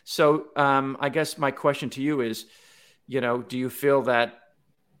 So I guess my question to you is, do you feel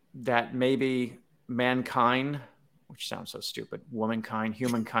that maybe mankind, which sounds so stupid, womankind,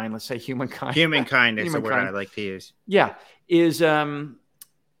 humankind, let's say humankind. Humankind is the word I like to use. Yeah.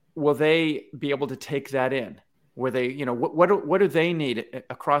 Will they be able to take that in? Where they, what do they need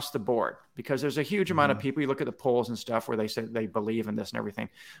across the board? Because there's a huge amount of people. You look at the polls and stuff where they say they believe in this and everything.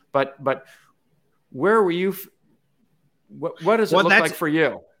 But where were you? What does it look like for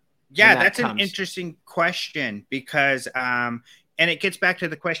you? Yeah, that's an interesting question because, and it gets back to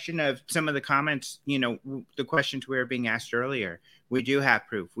the question of some of the comments, the questions we were being asked earlier. We do have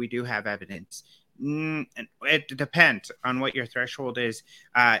proof. We do have evidence. It depends on what your threshold is.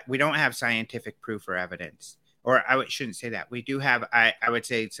 We don't have scientific proof or evidence. Or shouldn't say that. We do have, I would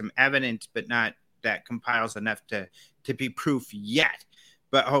say, some evidence, but not that compiles enough to be proof yet.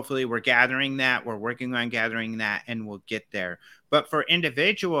 but hopefully we're gathering that. We're working on gathering that, and we'll get there. But for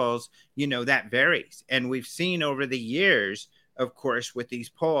individuals, that varies. And we've seen over the years, of course, with these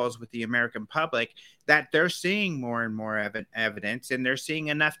polls, with the American public, that they're seeing more and more evidence, and they're seeing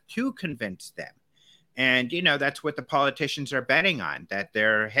enough to convince them. And, that's what the politicians are betting on, that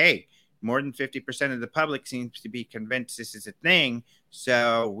hey, more than 50% of the public seems to be convinced this is a thing.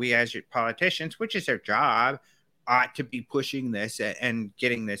 So we as politicians, which is their job, ought to be pushing this and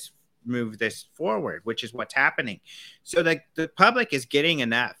getting this, move this forward, which is what's happening. So the public is getting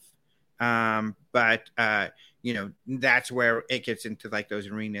enough. But that's where it gets into like those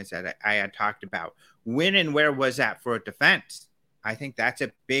arenas that I had talked about. When and where was that for defense? I think that's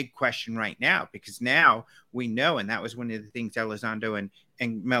a big question right now, because now we know, and that was one of the things Elizondo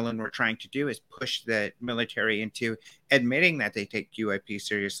and Mellon were trying to do, is push the military into admitting that they take UAP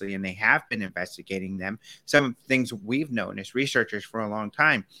seriously, and they have been investigating them. Some of the things we've known as researchers for a long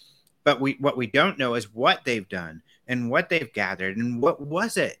time. But what we don't know is what they've done and what they've gathered, and what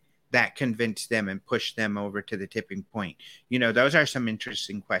was it that convinced them and pushed them over to the tipping point. Those are some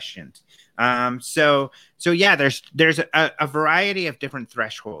interesting questions. So yeah, there's a variety of different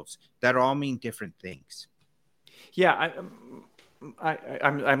thresholds that all mean different things. Yeah,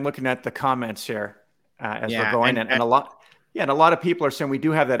 I'm looking at the comments here as we're going, and a lot. Yeah, and a lot of people are saying we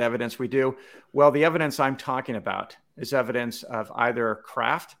do have that evidence. We do. Well, the evidence I'm talking about is evidence of either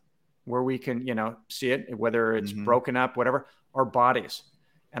craft, where we can see it, whether it's broken up, whatever, or bodies.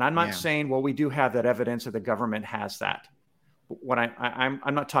 And I'm not saying, well, we do have that evidence that the government has that. What I'm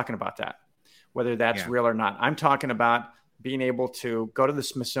not talking about that, whether that's real or not. I'm talking about being able to go to the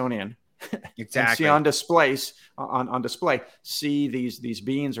Smithsonian and see on display, see these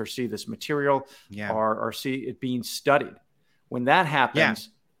beings, or see this material, or see it being studied. When that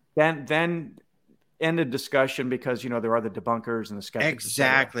happens, then end of discussion, because there are the debunkers and the skeptics.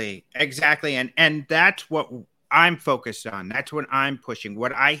 Exactly. And that's what I'm focused on. That's what I'm pushing.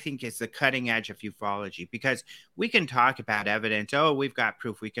 What I think is the cutting edge of ufology, because we can talk about evidence. Oh, we've got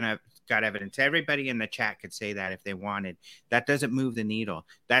proof. We can have got evidence. Everybody in the chat could say that if they wanted. That doesn't move the needle.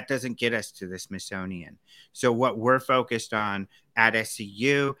 That doesn't get us to the Smithsonian. So what we're focused on at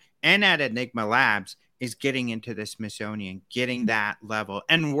SCU and at Enigma Labs is getting into the Smithsonian, getting that level,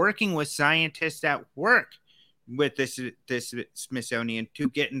 and working with scientists that work with this Smithsonian to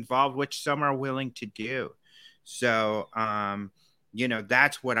get involved, which some are willing to do. So,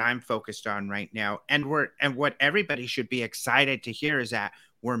 that's what I'm focused on right now. And what everybody should be excited to hear is that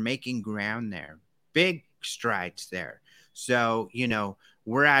we're making ground there, big strides there. So,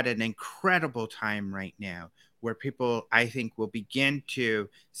 we're at an incredible time right now where people, I think, will begin to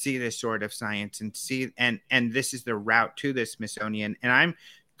see this sort of science and see, and this is the route to the Smithsonian. And I'm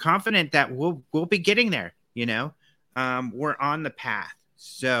confident that we'll be getting there. We're on the path.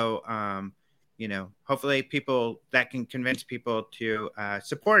 So, hopefully people that can convince people to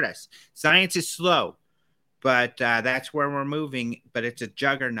support us. Science is slow, but that's where we're moving. But it's a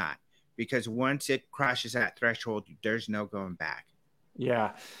juggernaut, because once it crosses that threshold, there's no going back.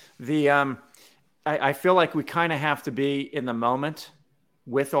 Yeah. I feel like we kind of have to be in the moment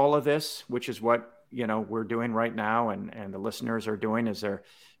with all of this, which is what, we're doing right now. And the listeners are doing, is they're,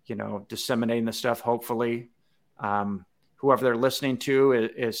 disseminating the stuff. Hopefully, whoever they're listening to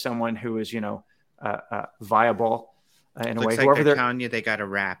is someone who is, viable in a way. Like whoever they're telling you they got to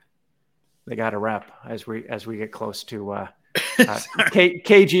wrap. They got to wrap as we get close to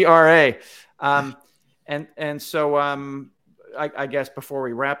KGRA. And so I guess before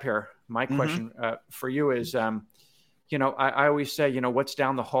we wrap here, my question for you is, I always say, what's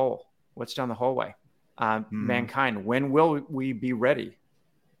down the hole? What's down the hallway? Mankind. When will we be ready?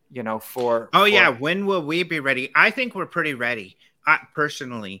 When will we be ready? I think we're pretty ready,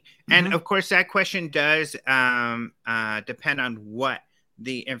 personally. And of course, that question does depend on what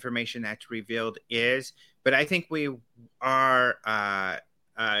the information that's revealed is. But I think we are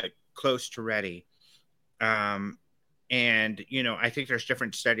close to ready. And, I think there's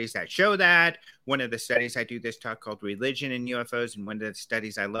different studies that show that. One of the studies I do this talk called Religion and UFOs. And one of the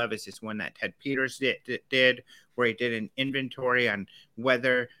studies I love is this one that Ted Peters did, where he did an inventory on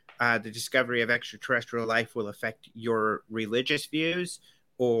whether the discovery of extraterrestrial life will affect your religious views,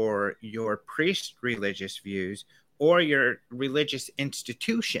 or your priest religious views, or your religious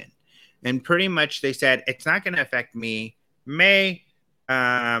institution. And pretty much they said, it's not going to affect me, may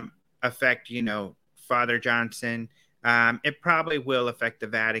affect, Father Johnson. It probably will affect the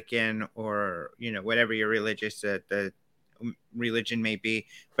Vatican, or, whatever your religion may be,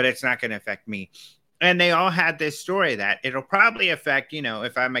 but it's not going to affect me. And they all had this story that it'll probably affect,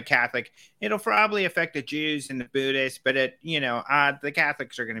 if I'm a Catholic, it'll probably affect the Jews and the Buddhists, but the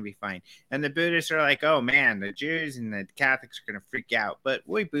Catholics are going to be fine. And the Buddhists are like, oh man, the Jews and the Catholics are going to freak out, but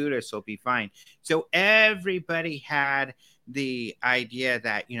we Buddhists will be fine. So everybody had the idea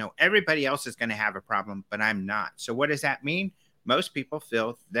that, everybody else is going to have a problem, but I'm not. So what does that mean? Most people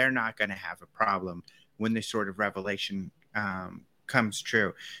feel they're not going to have a problem when this sort of revelation comes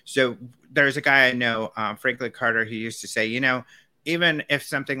true. So there's a guy I know, Franklin Carter, who used to say, even if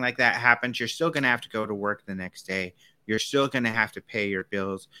something like that happens, you're still going to have to go to work the next day. You're still going to have to pay your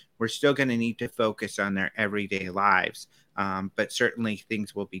bills. We're still going to need to focus on their everyday lives. But certainly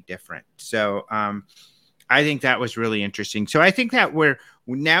things will be different. So I think that was really interesting. So I think that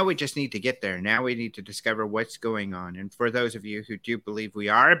now we just need to get there. Now we need to discover what's going on. And for those of you who do believe we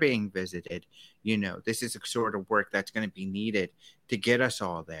are being visited, this is a sort of work that's going to be needed to get us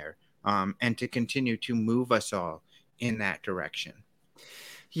all there, and to continue to move us all in that direction.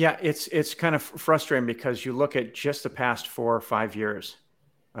 Yeah, it's kind of frustrating because you look at just the past 4 or 5 years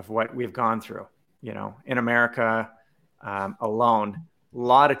of what we've gone through, in America alone, a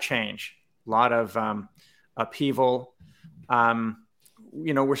lot of change, a lot of upheaval.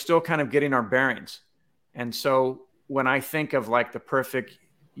 We're still kind of getting our bearings. And so when I think of like the perfect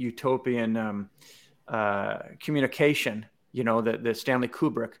utopian communication, the Stanley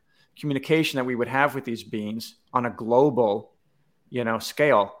Kubrick communication that we would have with these beings on a global,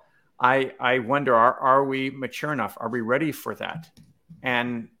 scale, I wonder, are we mature enough? Are we ready for that?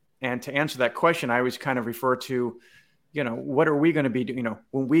 And to answer that question, I always kind of refer to, what are we going to be doing,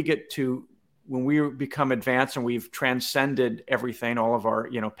 when we become advanced and we've transcended everything, all of our,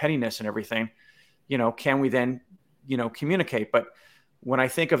 pettiness and everything, can we then, communicate? But when I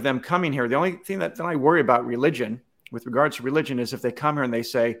think of them coming here, the only thing that I worry about with regards to religion is if they come here and they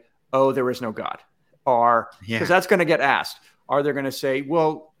say, oh, there is no God, or because that's going to get asked. Are they going to say,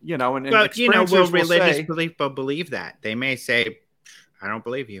 well, will religious people believe that? They may say, I don't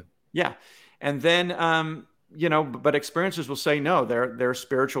believe you. Yeah. And then, but experiencers will say, no, they're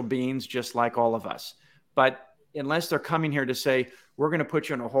spiritual beings just like all of us. But unless they're coming here to say, we're going to put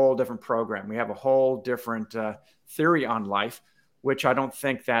you in a whole different program, we have a whole different theory on life, which I don't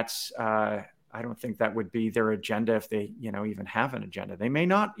think that would be their agenda if they, even have an agenda. They may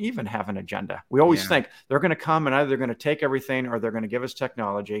not even have an agenda. We always think they're going to come and either they're going to take everything or they're going to give us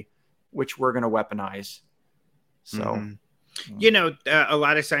technology, which we're going to weaponize. So, a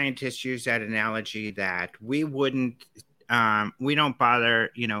lot of scientists use that analogy that we don't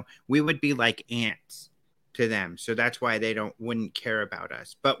bother, we would be like ants to them. So that's why they wouldn't care about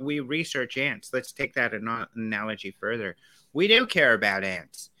us. But we research ants. Let's take that analogy further. We do care about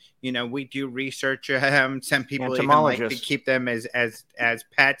ants. We do research some people even like to keep them as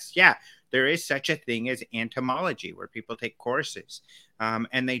pets. Yeah, there is such a thing as entomology where people take courses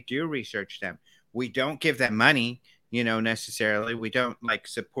and they do research them. We don't give them money, necessarily. We don't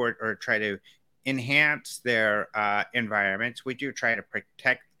support or try to enhance their environments. We do try to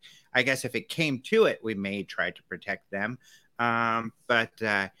protect. I guess if it came to it, we may try to protect them.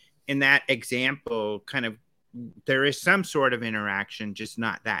 But in that example, there is some sort of interaction, just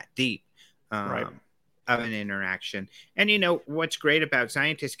not that deep of an interaction. And what's great about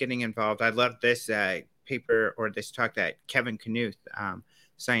scientists getting involved, I love this paper or this talk that Kevin Knuth,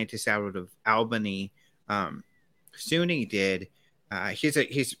 scientist out of Albany, SUNY did.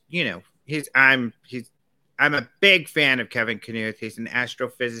 I'm a big fan of Kevin Knuth. He's an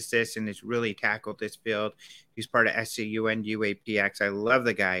astrophysicist and has really tackled this field. He's part of SCUN UAPX. I love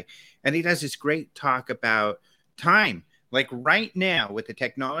the guy. And he does this great talk about time. Like right now, with the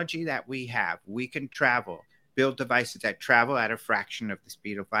technology that we have, we can build devices that travel at a fraction of the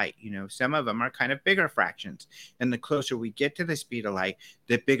speed of light. Some of them are kind of bigger fractions. And the closer we get to the speed of light,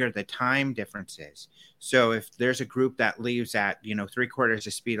 the bigger the time difference is. So if there's a group that leaves at, 3/4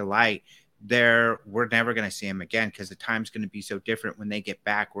 the speed of light, we're never going to see them again because the time's going to be so different. When they get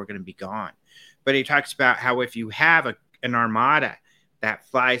back, we're going to be gone. But he talks about how if you have an armada that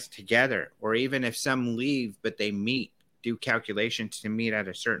flies together, or even if some leave but they do calculations to meet at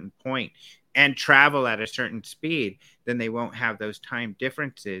a certain point and travel at a certain speed, then they won't have those time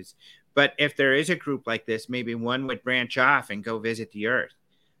differences. But if there is a group like this, maybe one would branch off and go visit the Earth,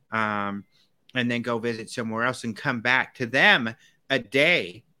 and then go visit somewhere else and come back. To them a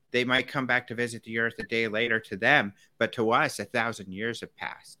day. They might come back to visit the Earth a day later to them, but to us, 1,000 years have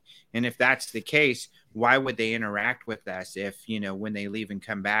passed. And if that's the case, why would they interact with us if, when they leave and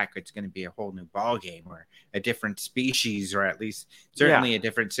come back, it's going to be a whole new ballgame or a different species, or at least certainly a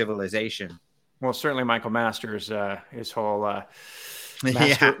different civilization? Well, certainly Michael Masters, his whole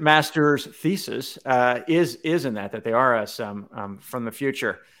Yeah. master's thesis is in that they are us from the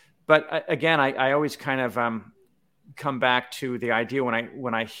future. But again, I always kind of come back to the idea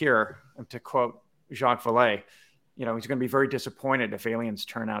when I hear, to quote Jacques Vallée, he's going to be very disappointed if aliens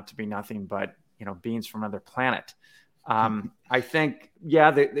turn out to be nothing but beings from another planet. I think,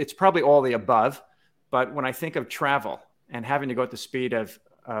 it's probably all the above. But when I think of travel and having to go at the speed of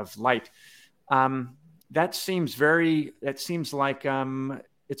light, that seems like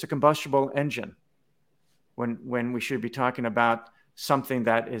it's a combustible engine when we should be talking about something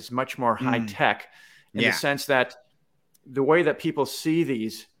that is much more high tech in the sense that the way that people see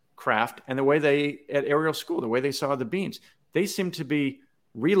these craft and the way at aerial school, the way they saw the beams, they seem to be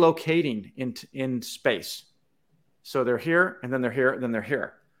relocating in space. So they're here and then they're here and then they're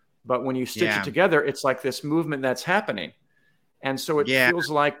here. But when you stitch it together, it's like this movement that's happening. And so it feels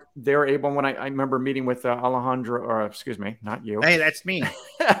like they're able, when I remember meeting with Alejandro, or excuse me, not you. Hey, that's me.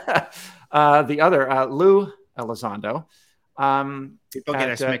 The other, Lou Elizondo. People get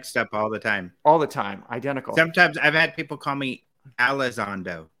us mixed up all the time. All the time, identical. Sometimes I've had people call me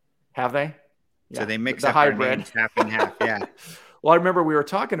Elizondo. Have they? Yeah. So they mix up hybrid. Our names half and half, yeah. Well, I remember we were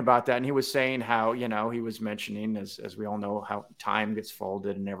talking about that, and he was saying how, he was mentioning, as we all know, how time gets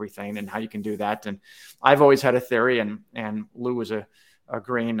folded and everything, and how you can do that. And I've always had a theory, and Lou was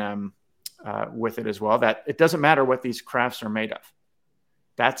agreeing with it as well, that it doesn't matter what these crafts are made of.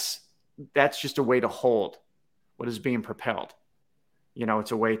 That's just a way to hold what is being propelled.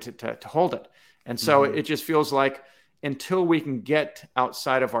 It's a way to hold it. And so it just feels like until we can get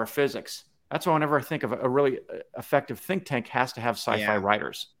outside of our physics, that's why whenever I think of a really effective think tank has to have sci-fi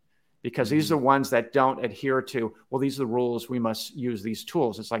writers, because these are the ones that don't adhere to, well, these are the rules, we must use these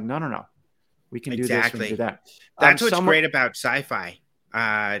tools. It's like, no. We can do this, we can do that. That's what's great about sci-fi.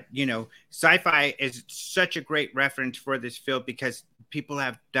 Sci-fi is such a great reference for this field because people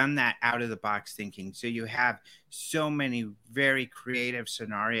have done that out of the box thinking. So you have so many very creative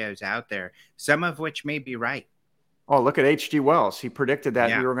scenarios out there, some of which may be right. Oh, look at H.G. Wells. He predicted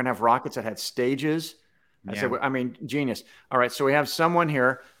that we were going to have rockets that had stages. I said, genius. All right. So we have someone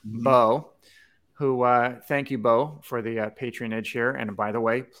here, Bo, who, thank you, Bo, for the patronage here. And by the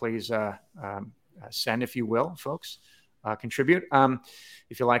way, please send, if you will, folks, contribute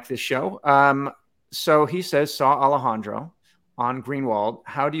if you like this show. So he says, saw Alejandro on Greenwald.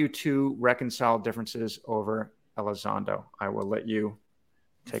 How do you two reconcile differences over Elizondo? I will let you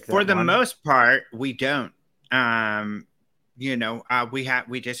take that. For the most part, we don't. We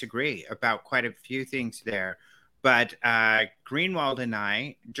disagree about quite a few things there, but Greenwald and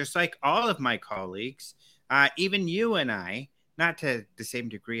I, just like all of my colleagues, even you and I, not to the same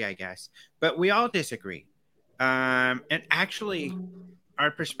degree, I guess, but we all disagree. And actually,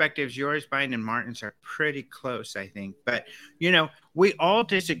 our perspectives, yours, mine, and Martin's, are pretty close, I think. But, we all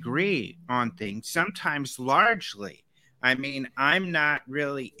disagree on things, sometimes largely. I mean, I'm not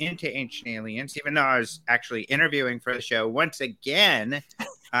really into Ancient Aliens, even though I was actually interviewing for the show once again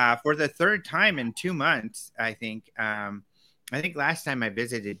for the third time in 2 months. I think last time I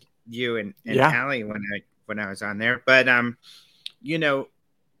visited you and Allie when I was on there. But I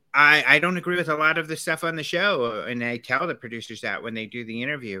don't agree with a lot of the stuff on the show, and I tell the producers that when they do the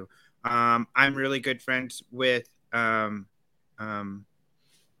interview. I'm really good friends with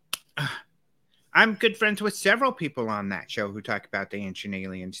I'm good friends with several people on that show who talk about the Ancient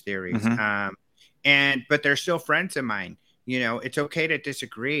Aliens theories. But they're still friends of mine. It's okay to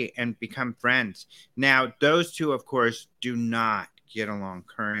disagree and become friends. Now, those two, of course, do not get along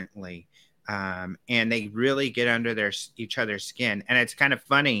currently. And they really get under each other's skin. And it's kind of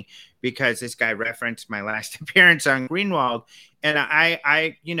funny because this guy referenced my last appearance on Greenwald. And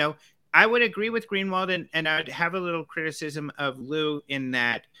I would agree with Greenwald, and I'd have a little criticism of Lou in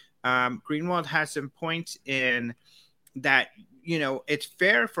that Greenwald has some points in that, it's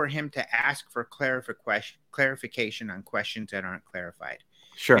fair for him to ask for clarification on questions that aren't clarified.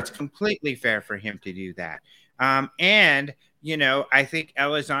 Sure. It's completely fair for him to do that. And I think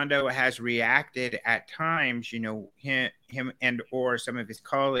Elizondo has reacted at times, him and or some of his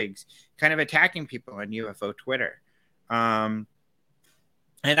colleagues kind of attacking people on UFO Twitter.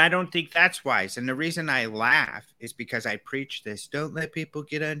 And I don't think that's wise. And the reason I laugh is because I preach this: don't let people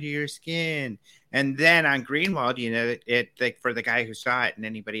get under your skin. And then on Greenwald, like for the guy who saw it and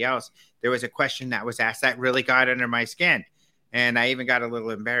anybody else, there was a question that was asked that really got under my skin. And I even got a little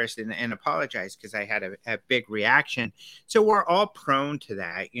embarrassed and apologized because I had a big reaction. So we're all prone to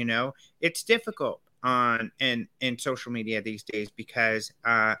that. It's difficult in social media these days because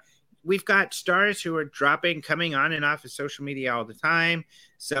we've got stars who are coming on and off of social media all the time.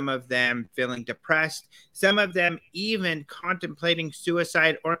 Some of them feeling depressed, some of them even contemplating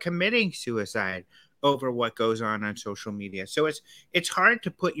suicide or committing suicide over what goes on social media. So it's hard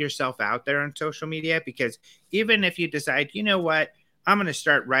to put yourself out there on social media, because even if you decide, you know what, I'm going to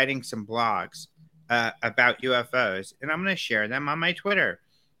start writing some blogs about UFOs and I'm going to share them on my Twitter,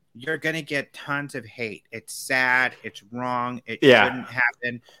 you're going to get tons of hate. It's sad. It's wrong. It shouldn't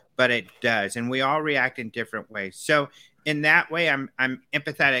happen, but it does. And we all react in different ways. So in that way, I'm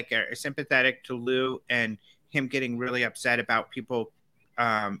empathetic or sympathetic to Lou and him getting really upset about people,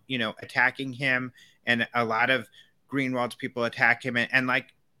 attacking him. And a lot of Greenwald's people attack him. And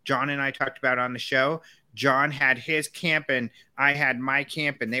like John and I talked about on the show, John had his camp and I had my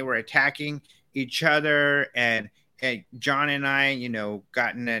camp, and they were attacking each other. And John and I,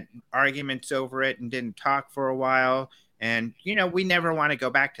 got in arguments over it and didn't talk for a while. And, we never want to go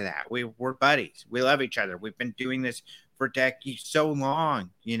back to that. We're buddies. We love each other. We've been doing this for decades, so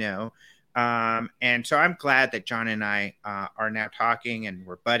long, and so I'm glad that John and I are now talking and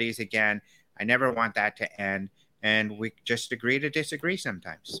we're buddies again. I never want that to end. And we just agree to disagree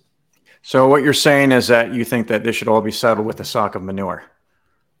sometimes. So what you're saying is that you think that this should all be settled with a sock of manure.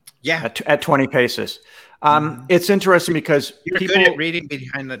 Yeah. At 20 paces. It's interesting because you're good at reading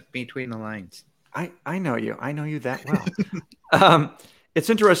between the lines. I know you. I know you that well.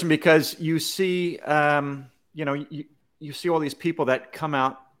 It's interesting because you see, you see all these people that come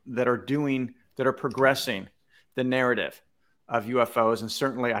out that are progressing the narrative of UFOs. And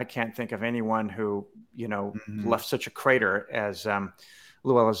certainly I can't think of anyone who, left such a crater as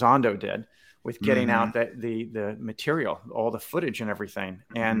Lou Elizondo did with getting out the material, all the footage and everything,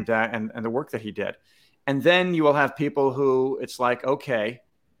 and the work that he did. And then you will have people who it's like, okay,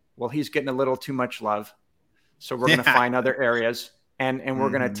 well, he's getting a little too much love, so we're going to find other areas, and we're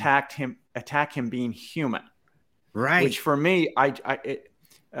going to attack him being human, right? Which for me,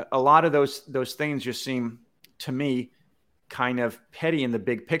 a lot of those things just seem to me kind of petty in the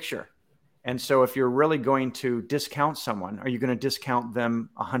big picture. And so if you're really going to discount someone, are you going to discount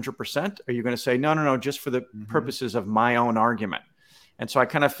them 100%? Are you going to say, no, just for the purposes of my own argument? And so I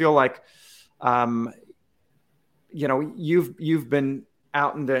kind of feel like, you've been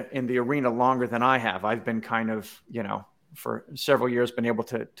out in the arena longer than I have. I've been kind of, for several years, been able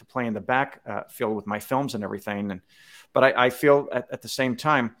to play in the back field with my films and everything. But I feel at the same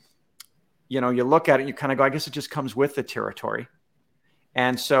time, you look at it, you kind of go, I guess it just comes with the territory.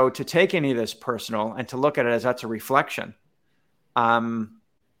 And so to take any of this personal and to look at it as that's a reflection, I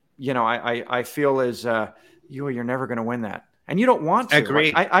feel is you're never going to win that, and you don't want to.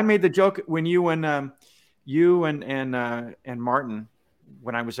 Agree. I made the joke when you and Martin,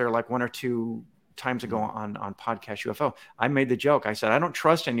 when I was there like one or two times ago on Podcast UFO, I made the joke. I said I don't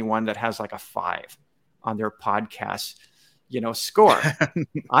trust anyone that has like a 5 on their podcast score.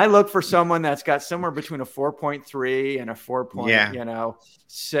 I look for someone that's got somewhere between a 4.3 and a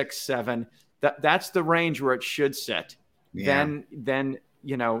 4.6, 7. That's the range where it should sit. Yeah. Then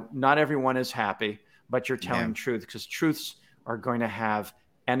not everyone is happy, but you're telling truth, because truths are going to have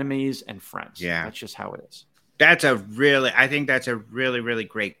enemies and friends. Yeah. That's just how it is. I think that's a really, really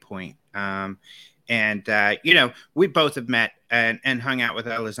great point. We both have met and hung out with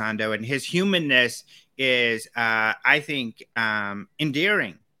Elizondo, and his humanness is, I think,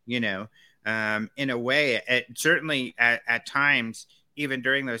 endearing, in a way. Certainly at times, even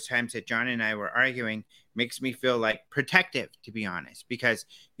during those times that John and I were arguing, makes me feel like protective, to be honest, because,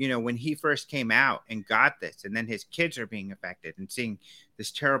 when he first came out and got this, and then his kids are being affected and seeing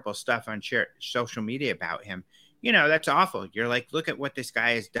this terrible stuff on social media about him, that's awful. You're like, look at what this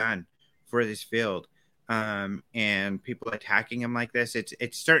guy has done for this field. And people attacking him like this,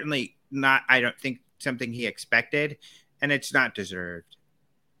 it's certainly not, I don't think, something he expected, and it's not deserved.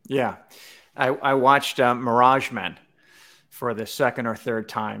 Yeah. I watched Mirage Men for the second or third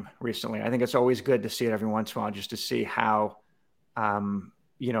time recently. I think it's always good to see it every once in a while, just to see how,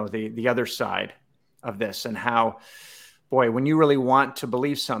 the other side of this, and how, boy, when you really want to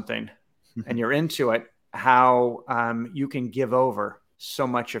believe something and you're into it, how you can give over so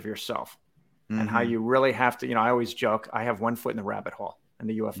much of yourself, and how you really have to, I always joke, I have one foot in the rabbit hole, in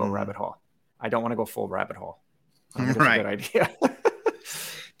the UFO rabbit hole. I don't want to go full rabbit hole. I think it's a good idea.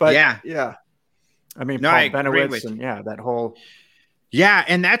 But yeah. I mean, Paul Benowitz and that whole. Yeah.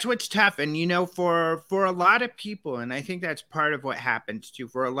 And that's what's tough. And, for a lot of people, and I think that's part of what happens too,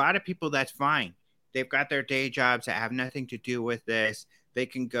 for a lot of people, that's fine. They've got their day jobs that have nothing to do with this. They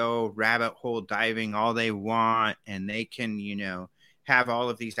can go rabbit hole diving all they want, and they can, have all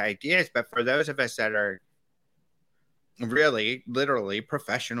of these ideas. But for those of us that are really, literally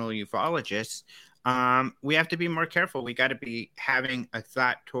professional ufologists, we have to be more careful. We got to be having a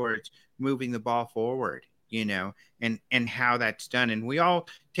thought towards moving the ball forward, and how that's done. And we all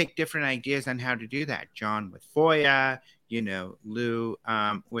take different ideas on how to do that. John with FOIA, Lou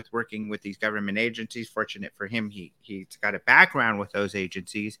with working with these government agencies. Fortunate for him, he's got a background with those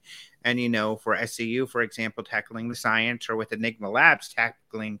agencies. And, for SCU, for example, tackling the science, or with Enigma Labs,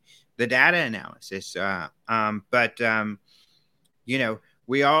 tackling the data analysis.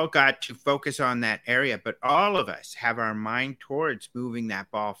 We all got to focus on that area, but all of us have our mind towards moving that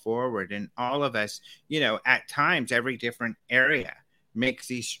ball forward. And all of us, at times, every different area makes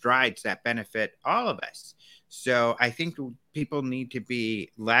these strides that benefit all of us. So I think people need to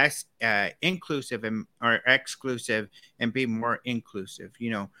be less inclusive or exclusive, and be more inclusive.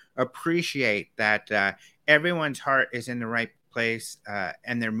 Appreciate that everyone's heart is in the right place,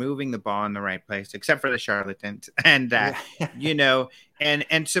 and they're moving the ball in the right place, except for the charlatans, and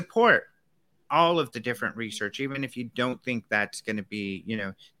and support all of the different research, even if you don't think that's going to be,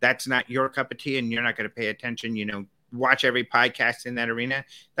 that's not your cup of tea, and you're not going to pay attention, watch every podcast in that arena.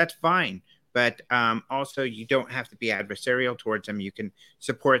 That's fine. But also, you don't have to be adversarial towards them. You can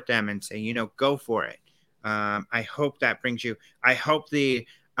support them and say, go for it. I hope that brings you, I hope the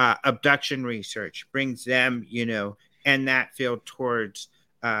abduction research brings them, and that field towards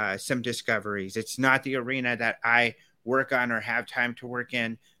some discoveries. It's not the arena that I work on or have time to work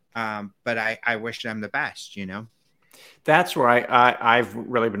in, but I wish them the best, That's where I've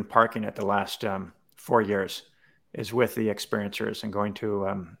really been parking it the last 4 years, is with the experiencers and going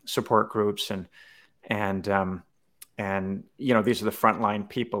to support groups and these are the frontline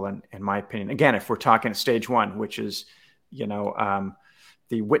people, in my opinion. Again, if we're talking stage one, which is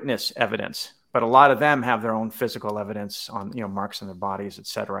the witness evidence, but a lot of them have their own physical evidence on marks on their bodies,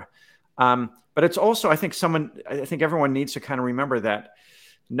 etc. But it's also, I think everyone needs to kind of remember that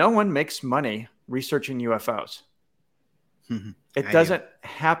no one makes money researching UFOs. It doesn't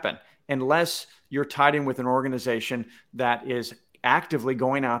happen unless you're tied in with an organization that is actively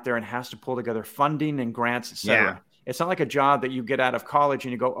going out there and has to pull together funding and grants, etc. Yeah. It's not like a job that you get out of college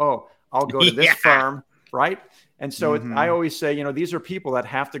and you go, oh, I'll go to this firm, right? And so I always say, these are people that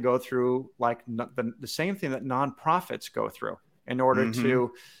have to go through like the same thing that nonprofits go through in order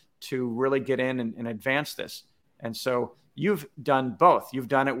to really get in and advance this. And so you've done both. You've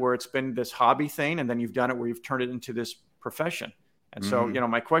done it where it's been this hobby thing, and then you've done it where you've turned it into this profession. And so,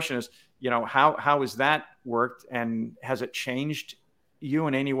 my question is, how has that worked, and has it changed you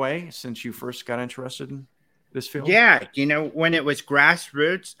in any way since you first got interested in this field? Yeah. When it was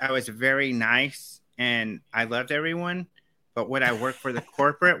grassroots, I was very nice and I loved everyone. But when I work for the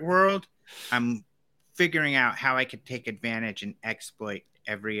corporate world, I'm figuring out how I could take advantage and exploit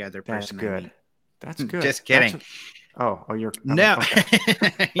every other person. That's good. Just kidding. You're no.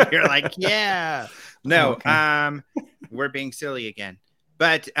 Okay. You're like, yeah. No. Okay. We're being silly again.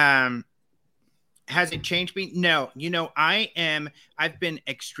 But has it changed me? No. I've been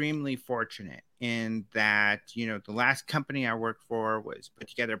extremely fortunate in that, the last company I worked for was put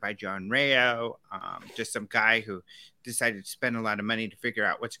together by John Rayo, just some guy who decided to spend a lot of money to figure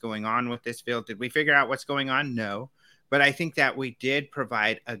out what's going on with this field. Did we figure out what's going on? No. But I think that we did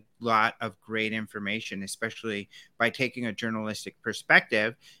provide a lot of great information, especially by taking a journalistic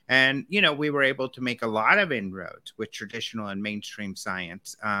perspective. And, we were able to make a lot of inroads with traditional and mainstream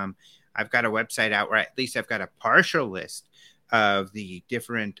science. I've got a website out where at least I've got a partial list of the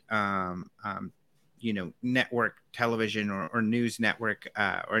different, network television or news network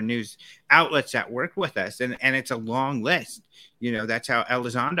or news outlets that work with us. And it's a long list. That's how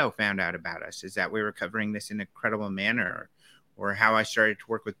Elizondo found out about us, is that we were covering this in a credible manner, or how I started to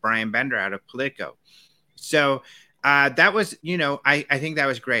work with Brian Bender out of Politico. So that was, I think that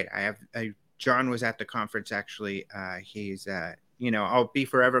was great. John was at the conference, actually. He's, I'll be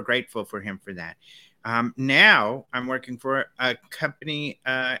forever grateful for him for that. Now I'm working for a company,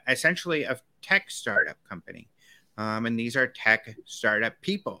 essentially a tech startup company. And these are tech startup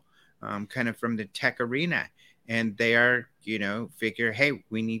people, kind of from the tech arena. And they are, figure, hey,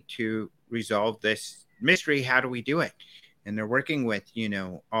 we need to resolve this mystery. How do we do it? And they're working with,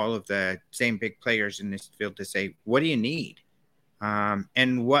 all of the same big players in this field to say, what do you need?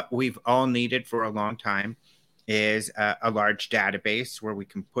 And what we've all needed for a long time is a large database where we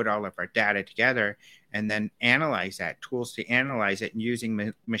can put all of our data together and then analyze that, tools to analyze it, and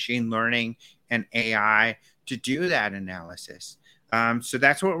using machine learning and AI to do that analysis. So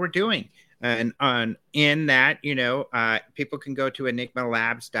that's what we're doing. And in that, people can go to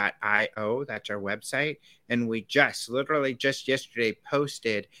enigmalabs.io. That's our website. And we literally just yesterday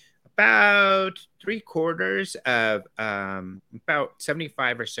posted about 3/4 of about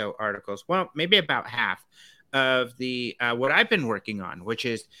 75 or so articles. Well, maybe about half of the what I've been working on, which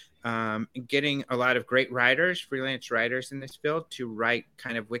is getting a lot of great writers, freelance writers in this field to write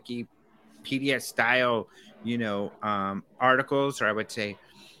kind of Wikipedia style, articles, or I would say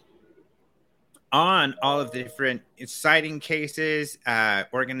on all of the different citing cases,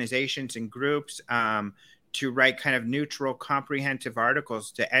 organizations and groups, to write kind of neutral, comprehensive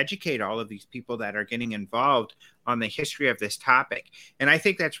articles to educate all of these people that are getting involved on the history of this topic. And I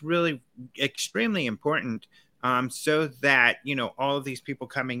think that's really extremely important, so that, all of these people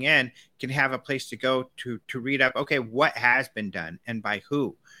coming in can have a place to go to read up, okay, what has been done and by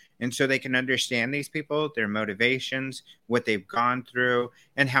who. And so they can understand these people, their motivations, what they've gone through,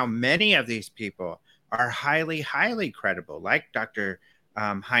 and how many of these people are highly, highly credible, like Dr.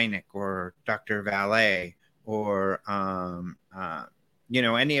 Hynek or Dr. Valet or,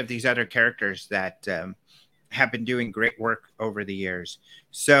 any of these other characters that have been doing great work over the years.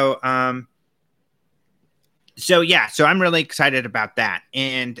 So I'm really excited about that.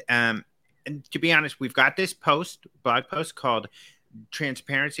 And to be honest, we've got this blog post called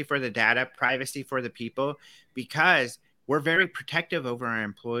Transparency for the Data, Privacy for the People, because we're very protective over our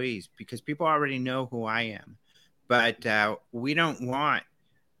employees, because people already know who I am. But we don't want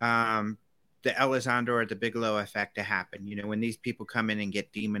the Elizondo or the Bigelow effect to happen. When these people come in and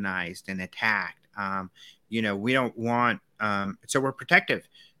get demonized and attacked, we don't want, so we're protective.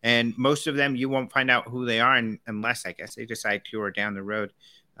 And most of them, you won't find out who they are unless, I guess, they decide to, or down the road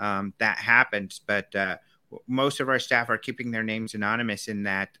that happens. But most of our staff are keeping their names anonymous in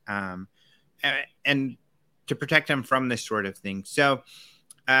that, and to protect them from this sort of thing. So,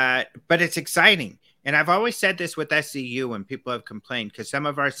 but it's exciting. And I've always said this with SCU when people have complained, because some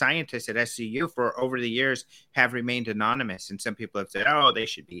of our scientists at SCU for over the years have remained anonymous. And some people have said, oh, they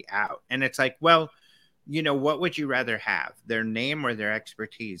should be out. And it's like, well, what would you rather have, their name or their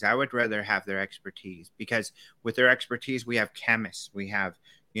expertise? I would rather have their expertise, because with their expertise, we have chemists, we have,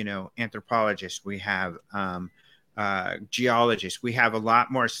 anthropologists, we have geologists, we have a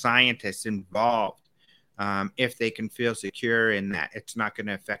lot more scientists involved, if they can feel secure in that it's not going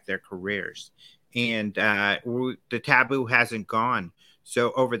to affect their careers. And the taboo hasn't gone.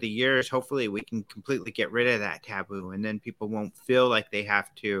 So over the years, hopefully we can completely get rid of that taboo, and then people won't feel like they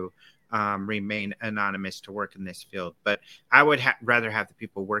have to remain anonymous to work in this field. But I would rather have the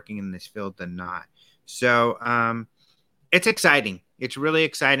people working in this field than not. So it's exciting. It's really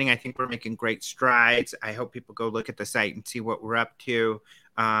exciting. I think we're making great strides. I hope people go look at the site and see what we're up to.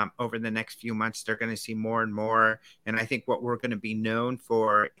 Over the next few months, they're going to see more and more. And I think what we're going to be known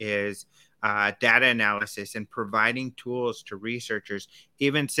for is data analysis and providing tools to researchers,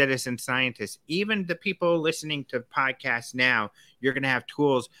 even citizen scientists, even the people listening to podcasts now. You're going to have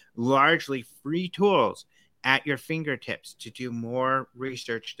tools, largely free tools, at your fingertips to do more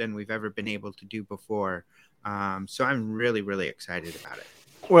research than we've ever been able to do before. So I'm really, really excited about it.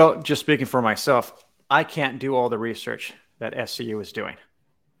 Well, just speaking for myself, I can't do all the research that SCU is doing.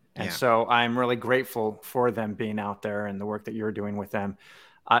 And so I'm really grateful for them being out there and the work that you're doing with them.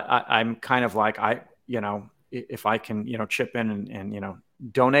 I'm kind of like, if I can, chip in and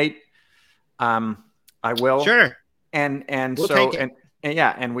donate, I will. Sure. And we'll so,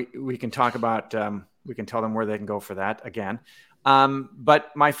 and we can talk about, we can tell them where they can go for that again.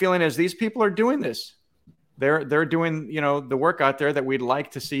 But my feeling is these people are doing this. They're doing, the work out there that we'd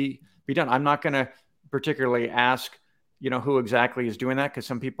like to see be done. I'm not going to particularly ask, who exactly is doing that, because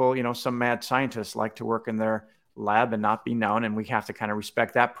some people, some mad scientists like to work in their lab and not be known, and we have to kind of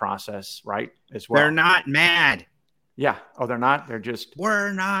respect that process, right? As well. They're not mad. Yeah. Oh, they're not. They're just.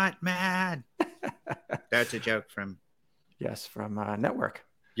 We're not mad. That's a joke from. Yes, from Network.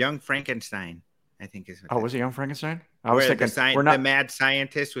 Young Frankenstein, I think is. What was it Young Frankenstein? I was thinking the mad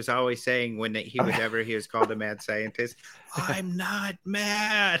scientist was always saying when he was called a mad scientist, I'm not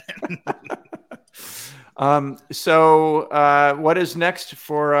mad. So what is next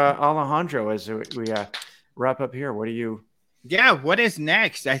for Alejandro as we wrap up here? What do you? Yeah, what is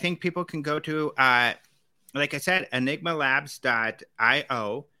next? I think people can go to, like I said,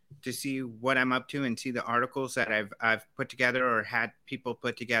 enigmalabs.io to see what I'm up to and see the articles that I've put together or had people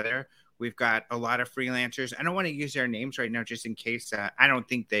put together. We've got a lot of freelancers. I don't want to use their names right now just in case. I don't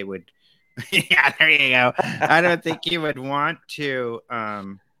think they would. Yeah, there you go. I don't think you would want to.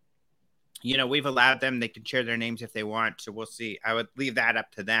 We've allowed them. They can share their names if they want. So we'll see. I would leave that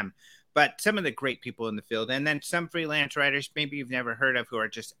up to them. but some of the great people in the field, and then some freelance writers maybe you've never heard of who are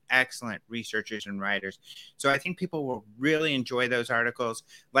just excellent researchers and writers. So I think people will really enjoy those articles.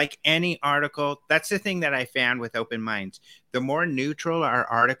 Like any article, that's the thing that I found with Open Minds. The more neutral our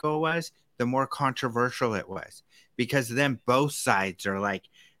article was, the more controversial it was, because then both sides are like,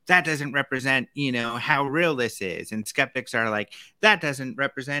 that doesn't represent, how real this is. And skeptics are like, that doesn't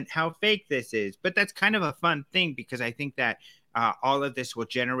represent how fake this is. But that's kind of a fun thing, because I think that all of this will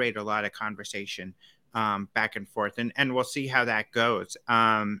generate a lot of conversation back and forth, and we'll see how that goes.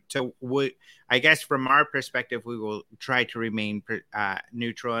 I guess from our perspective, we will try to remain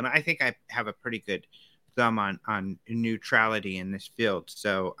neutral. And I think I have a pretty good thumb on neutrality in this field.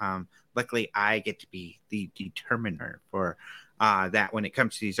 So luckily I get to be the determiner for that when it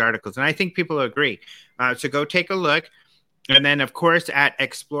comes to these articles. And I think people agree. So go take a look. And then, of course, at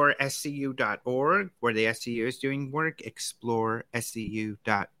explorescu.org, where the SCU is doing work,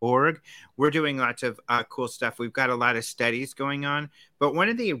 explorescu.org. We're doing lots of cool stuff. We've got a lot of studies going on. But one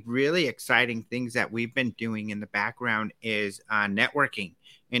of the really exciting things that we've been doing in the background is networking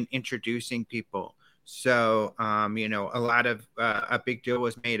and introducing people. So, a lot of a big deal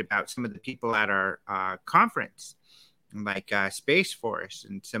was made about some of the people at our conference, like Space Force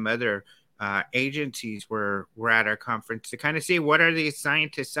and some other agencies were at our conference to kind of see what are these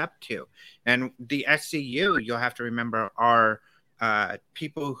scientists up to. And the SCU, you'll have to remember, are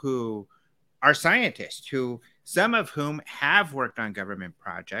people who are scientists, who some of whom have worked on government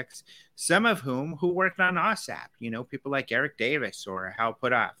projects, some of whom who worked on OSAP, people like Eric Davis or Hal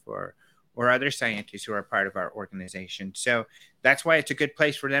Puthoff or other scientists who are part of our organization. So that's why it's a good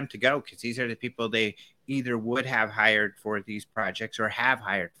place for them to go, because these are the people they either would have hired for these projects or have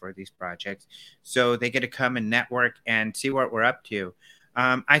hired for these projects. So they get to come and network and see what we're up to.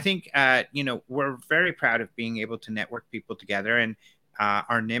 I think, we're very proud of being able to network people together. And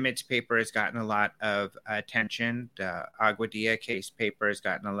our Nimitz paper has gotten a lot of attention. The Aguadilla case paper has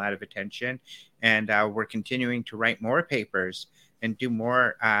gotten a lot of attention. And we're continuing to write more papers and do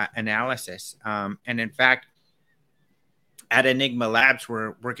more analysis. And in fact, at Enigma Labs,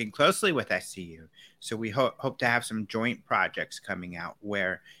 we're working closely with SCU. So we hope to have some joint projects coming out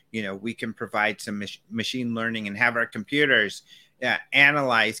where, we can provide some machine learning and have our computers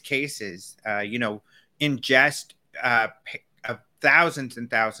analyze cases, ingest thousands and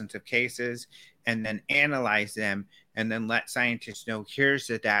thousands of cases and then analyze them, and then let scientists know, here's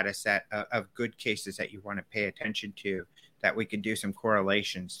the data set of good cases that you want to pay attention to, that we can do some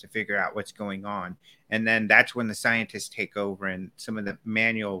correlations to figure out what's going on. And then that's when the scientists take over and some of the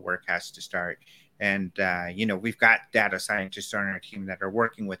manual work has to start. And, we've got data scientists on our team that are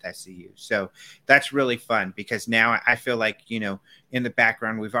working with SCU. So that's really fun, because now I feel like, in the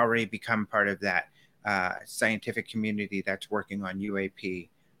background, we've already become part of that scientific community that's working on UAP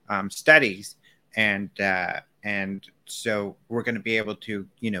studies. And so we're going to be able to,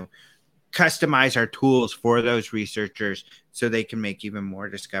 customize our tools for those researchers so they can make even more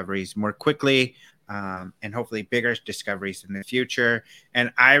discoveries more quickly, and hopefully bigger discoveries in the future.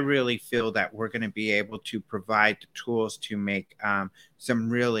 And I really feel that we're going to be able to provide the tools to make some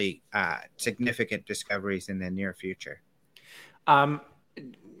really significant discoveries in the near future.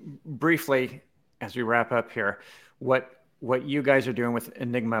 Briefly, as we wrap up here, what you guys are doing with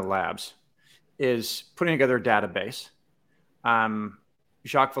Enigma Labs is putting together a database.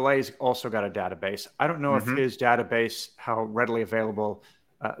 Jacques Vallée's also got a database. I don't know if his database, how readily available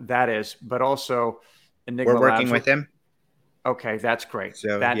that is, but also Enigma Labs. We're working with him. Okay, that's great.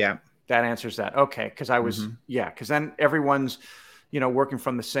 So that answers that. Okay, because I was because then everyone's working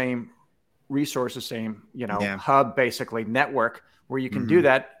from the same resources, same hub, basically network, where you can do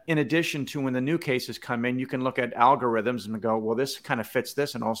that. In addition to when the new cases come in, you can look at algorithms and go, well, this kind of fits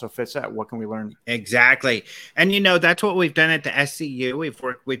this and also fits that. What can we learn? Exactly. And, that's what we've done at the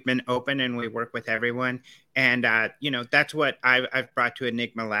SCU. We've been open and we work with everyone. And, that's what I've brought to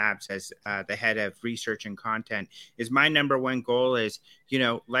Enigma Labs as the head of research and content. Is my number one goal is,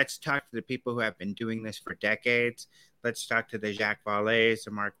 let's talk to the people who have been doing this for decades. Let's talk to the Jacques Vallées,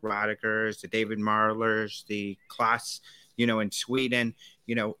 the Mark Rodegers, the David Marlers, the Klaas, in Sweden.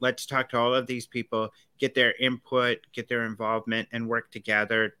 Let's talk to all of these people, get their input, get their involvement, and work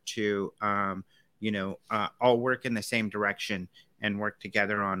together to, all work in the same direction and work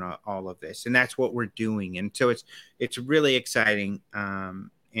together on all of this. And that's what we're doing. And so it's really exciting. I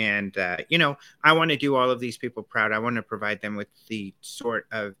want to do all of these people proud. I want to provide them with the sort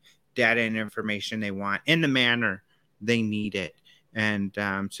of data and information they want in the manner they need it. And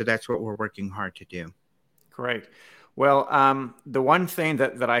so that's what we're working hard to do. Great. Well, the one thing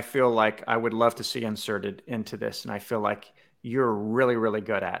that I feel like I would love to see inserted into this, and I feel like you're really, really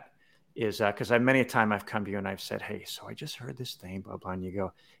good at, is because many a time I've come to you and I've said, hey, so I just heard this thing, blah, blah. And you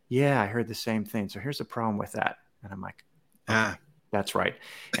go, yeah, I heard the same thing. So here's the problem with that. And I'm like, okay, that's right.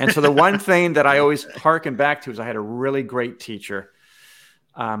 And so the one thing that I always hearken back to is I had a really great teacher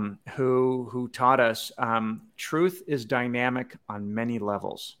who taught us truth is dynamic on many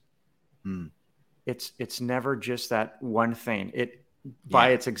levels. It's never just that one thing. By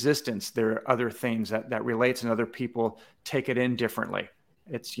its existence, there are other things that relates, and other people take it in differently.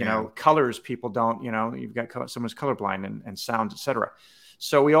 It's, colors people don't, you've got someone's colorblind and sounds, etc.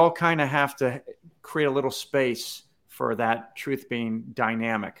 So we all kind of have to create a little space for that truth being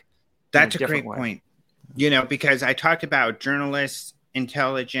dynamic. That's a great point. Because I talked about journalists,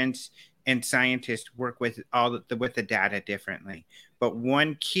 intelligence, and scientists work with with the data differently. But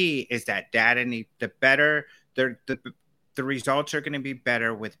one key is that data the results are going to be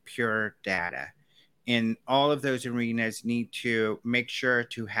better with pure data. In all of those arenas, need to make sure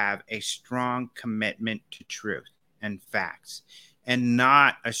to have a strong commitment to truth and facts, and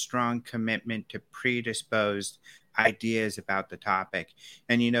not a strong commitment to predisposed ideas about the topic.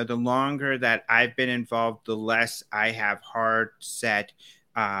 And, the longer that I've been involved, the less I have hard set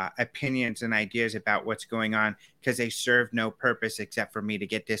opinions and ideas about what's going on, because they serve no purpose except for me to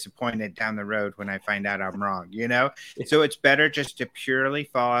get disappointed down the road when I find out I'm wrong, So it's better just to purely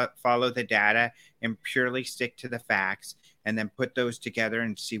follow the data and purely stick to the facts, and then put those together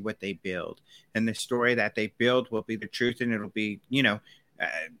and see what they build. And the story that they build will be the truth, and it'll be,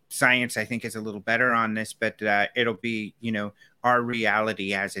 science, I think, is a little better on this, but it'll be, our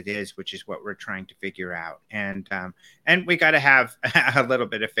reality as it is, which is what we're trying to figure out. And we got to have a little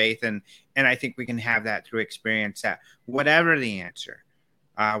bit of faith. And I think we can have that through experience, that whatever the answer,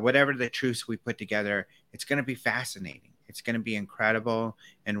 whatever the truths we put together, it's going to be fascinating. It's going to be incredible.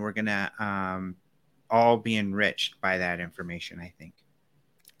 And we're going to all be enriched by that information, I think.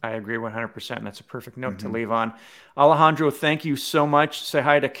 I agree 100%. And that's a perfect note to leave on. Alejandro, thank you so much. Say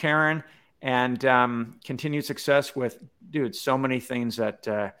hi to Karen, and continued success with, so many things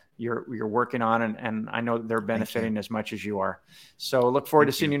that you're working on. And I know they're benefiting as much as you are. So look forward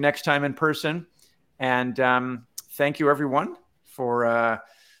to seeing you next time in person. And thank you, everyone, for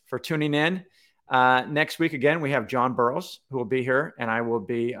tuning in. Next week, again, we have John Burrows, who will be here, and I will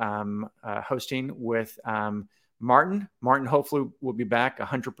be hosting with Martin. Martin hopefully will be back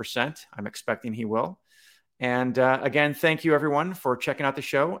 100%. I'm expecting he will. And again, thank you, everyone, for checking out the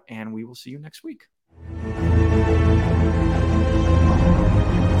show, and we will see you next week.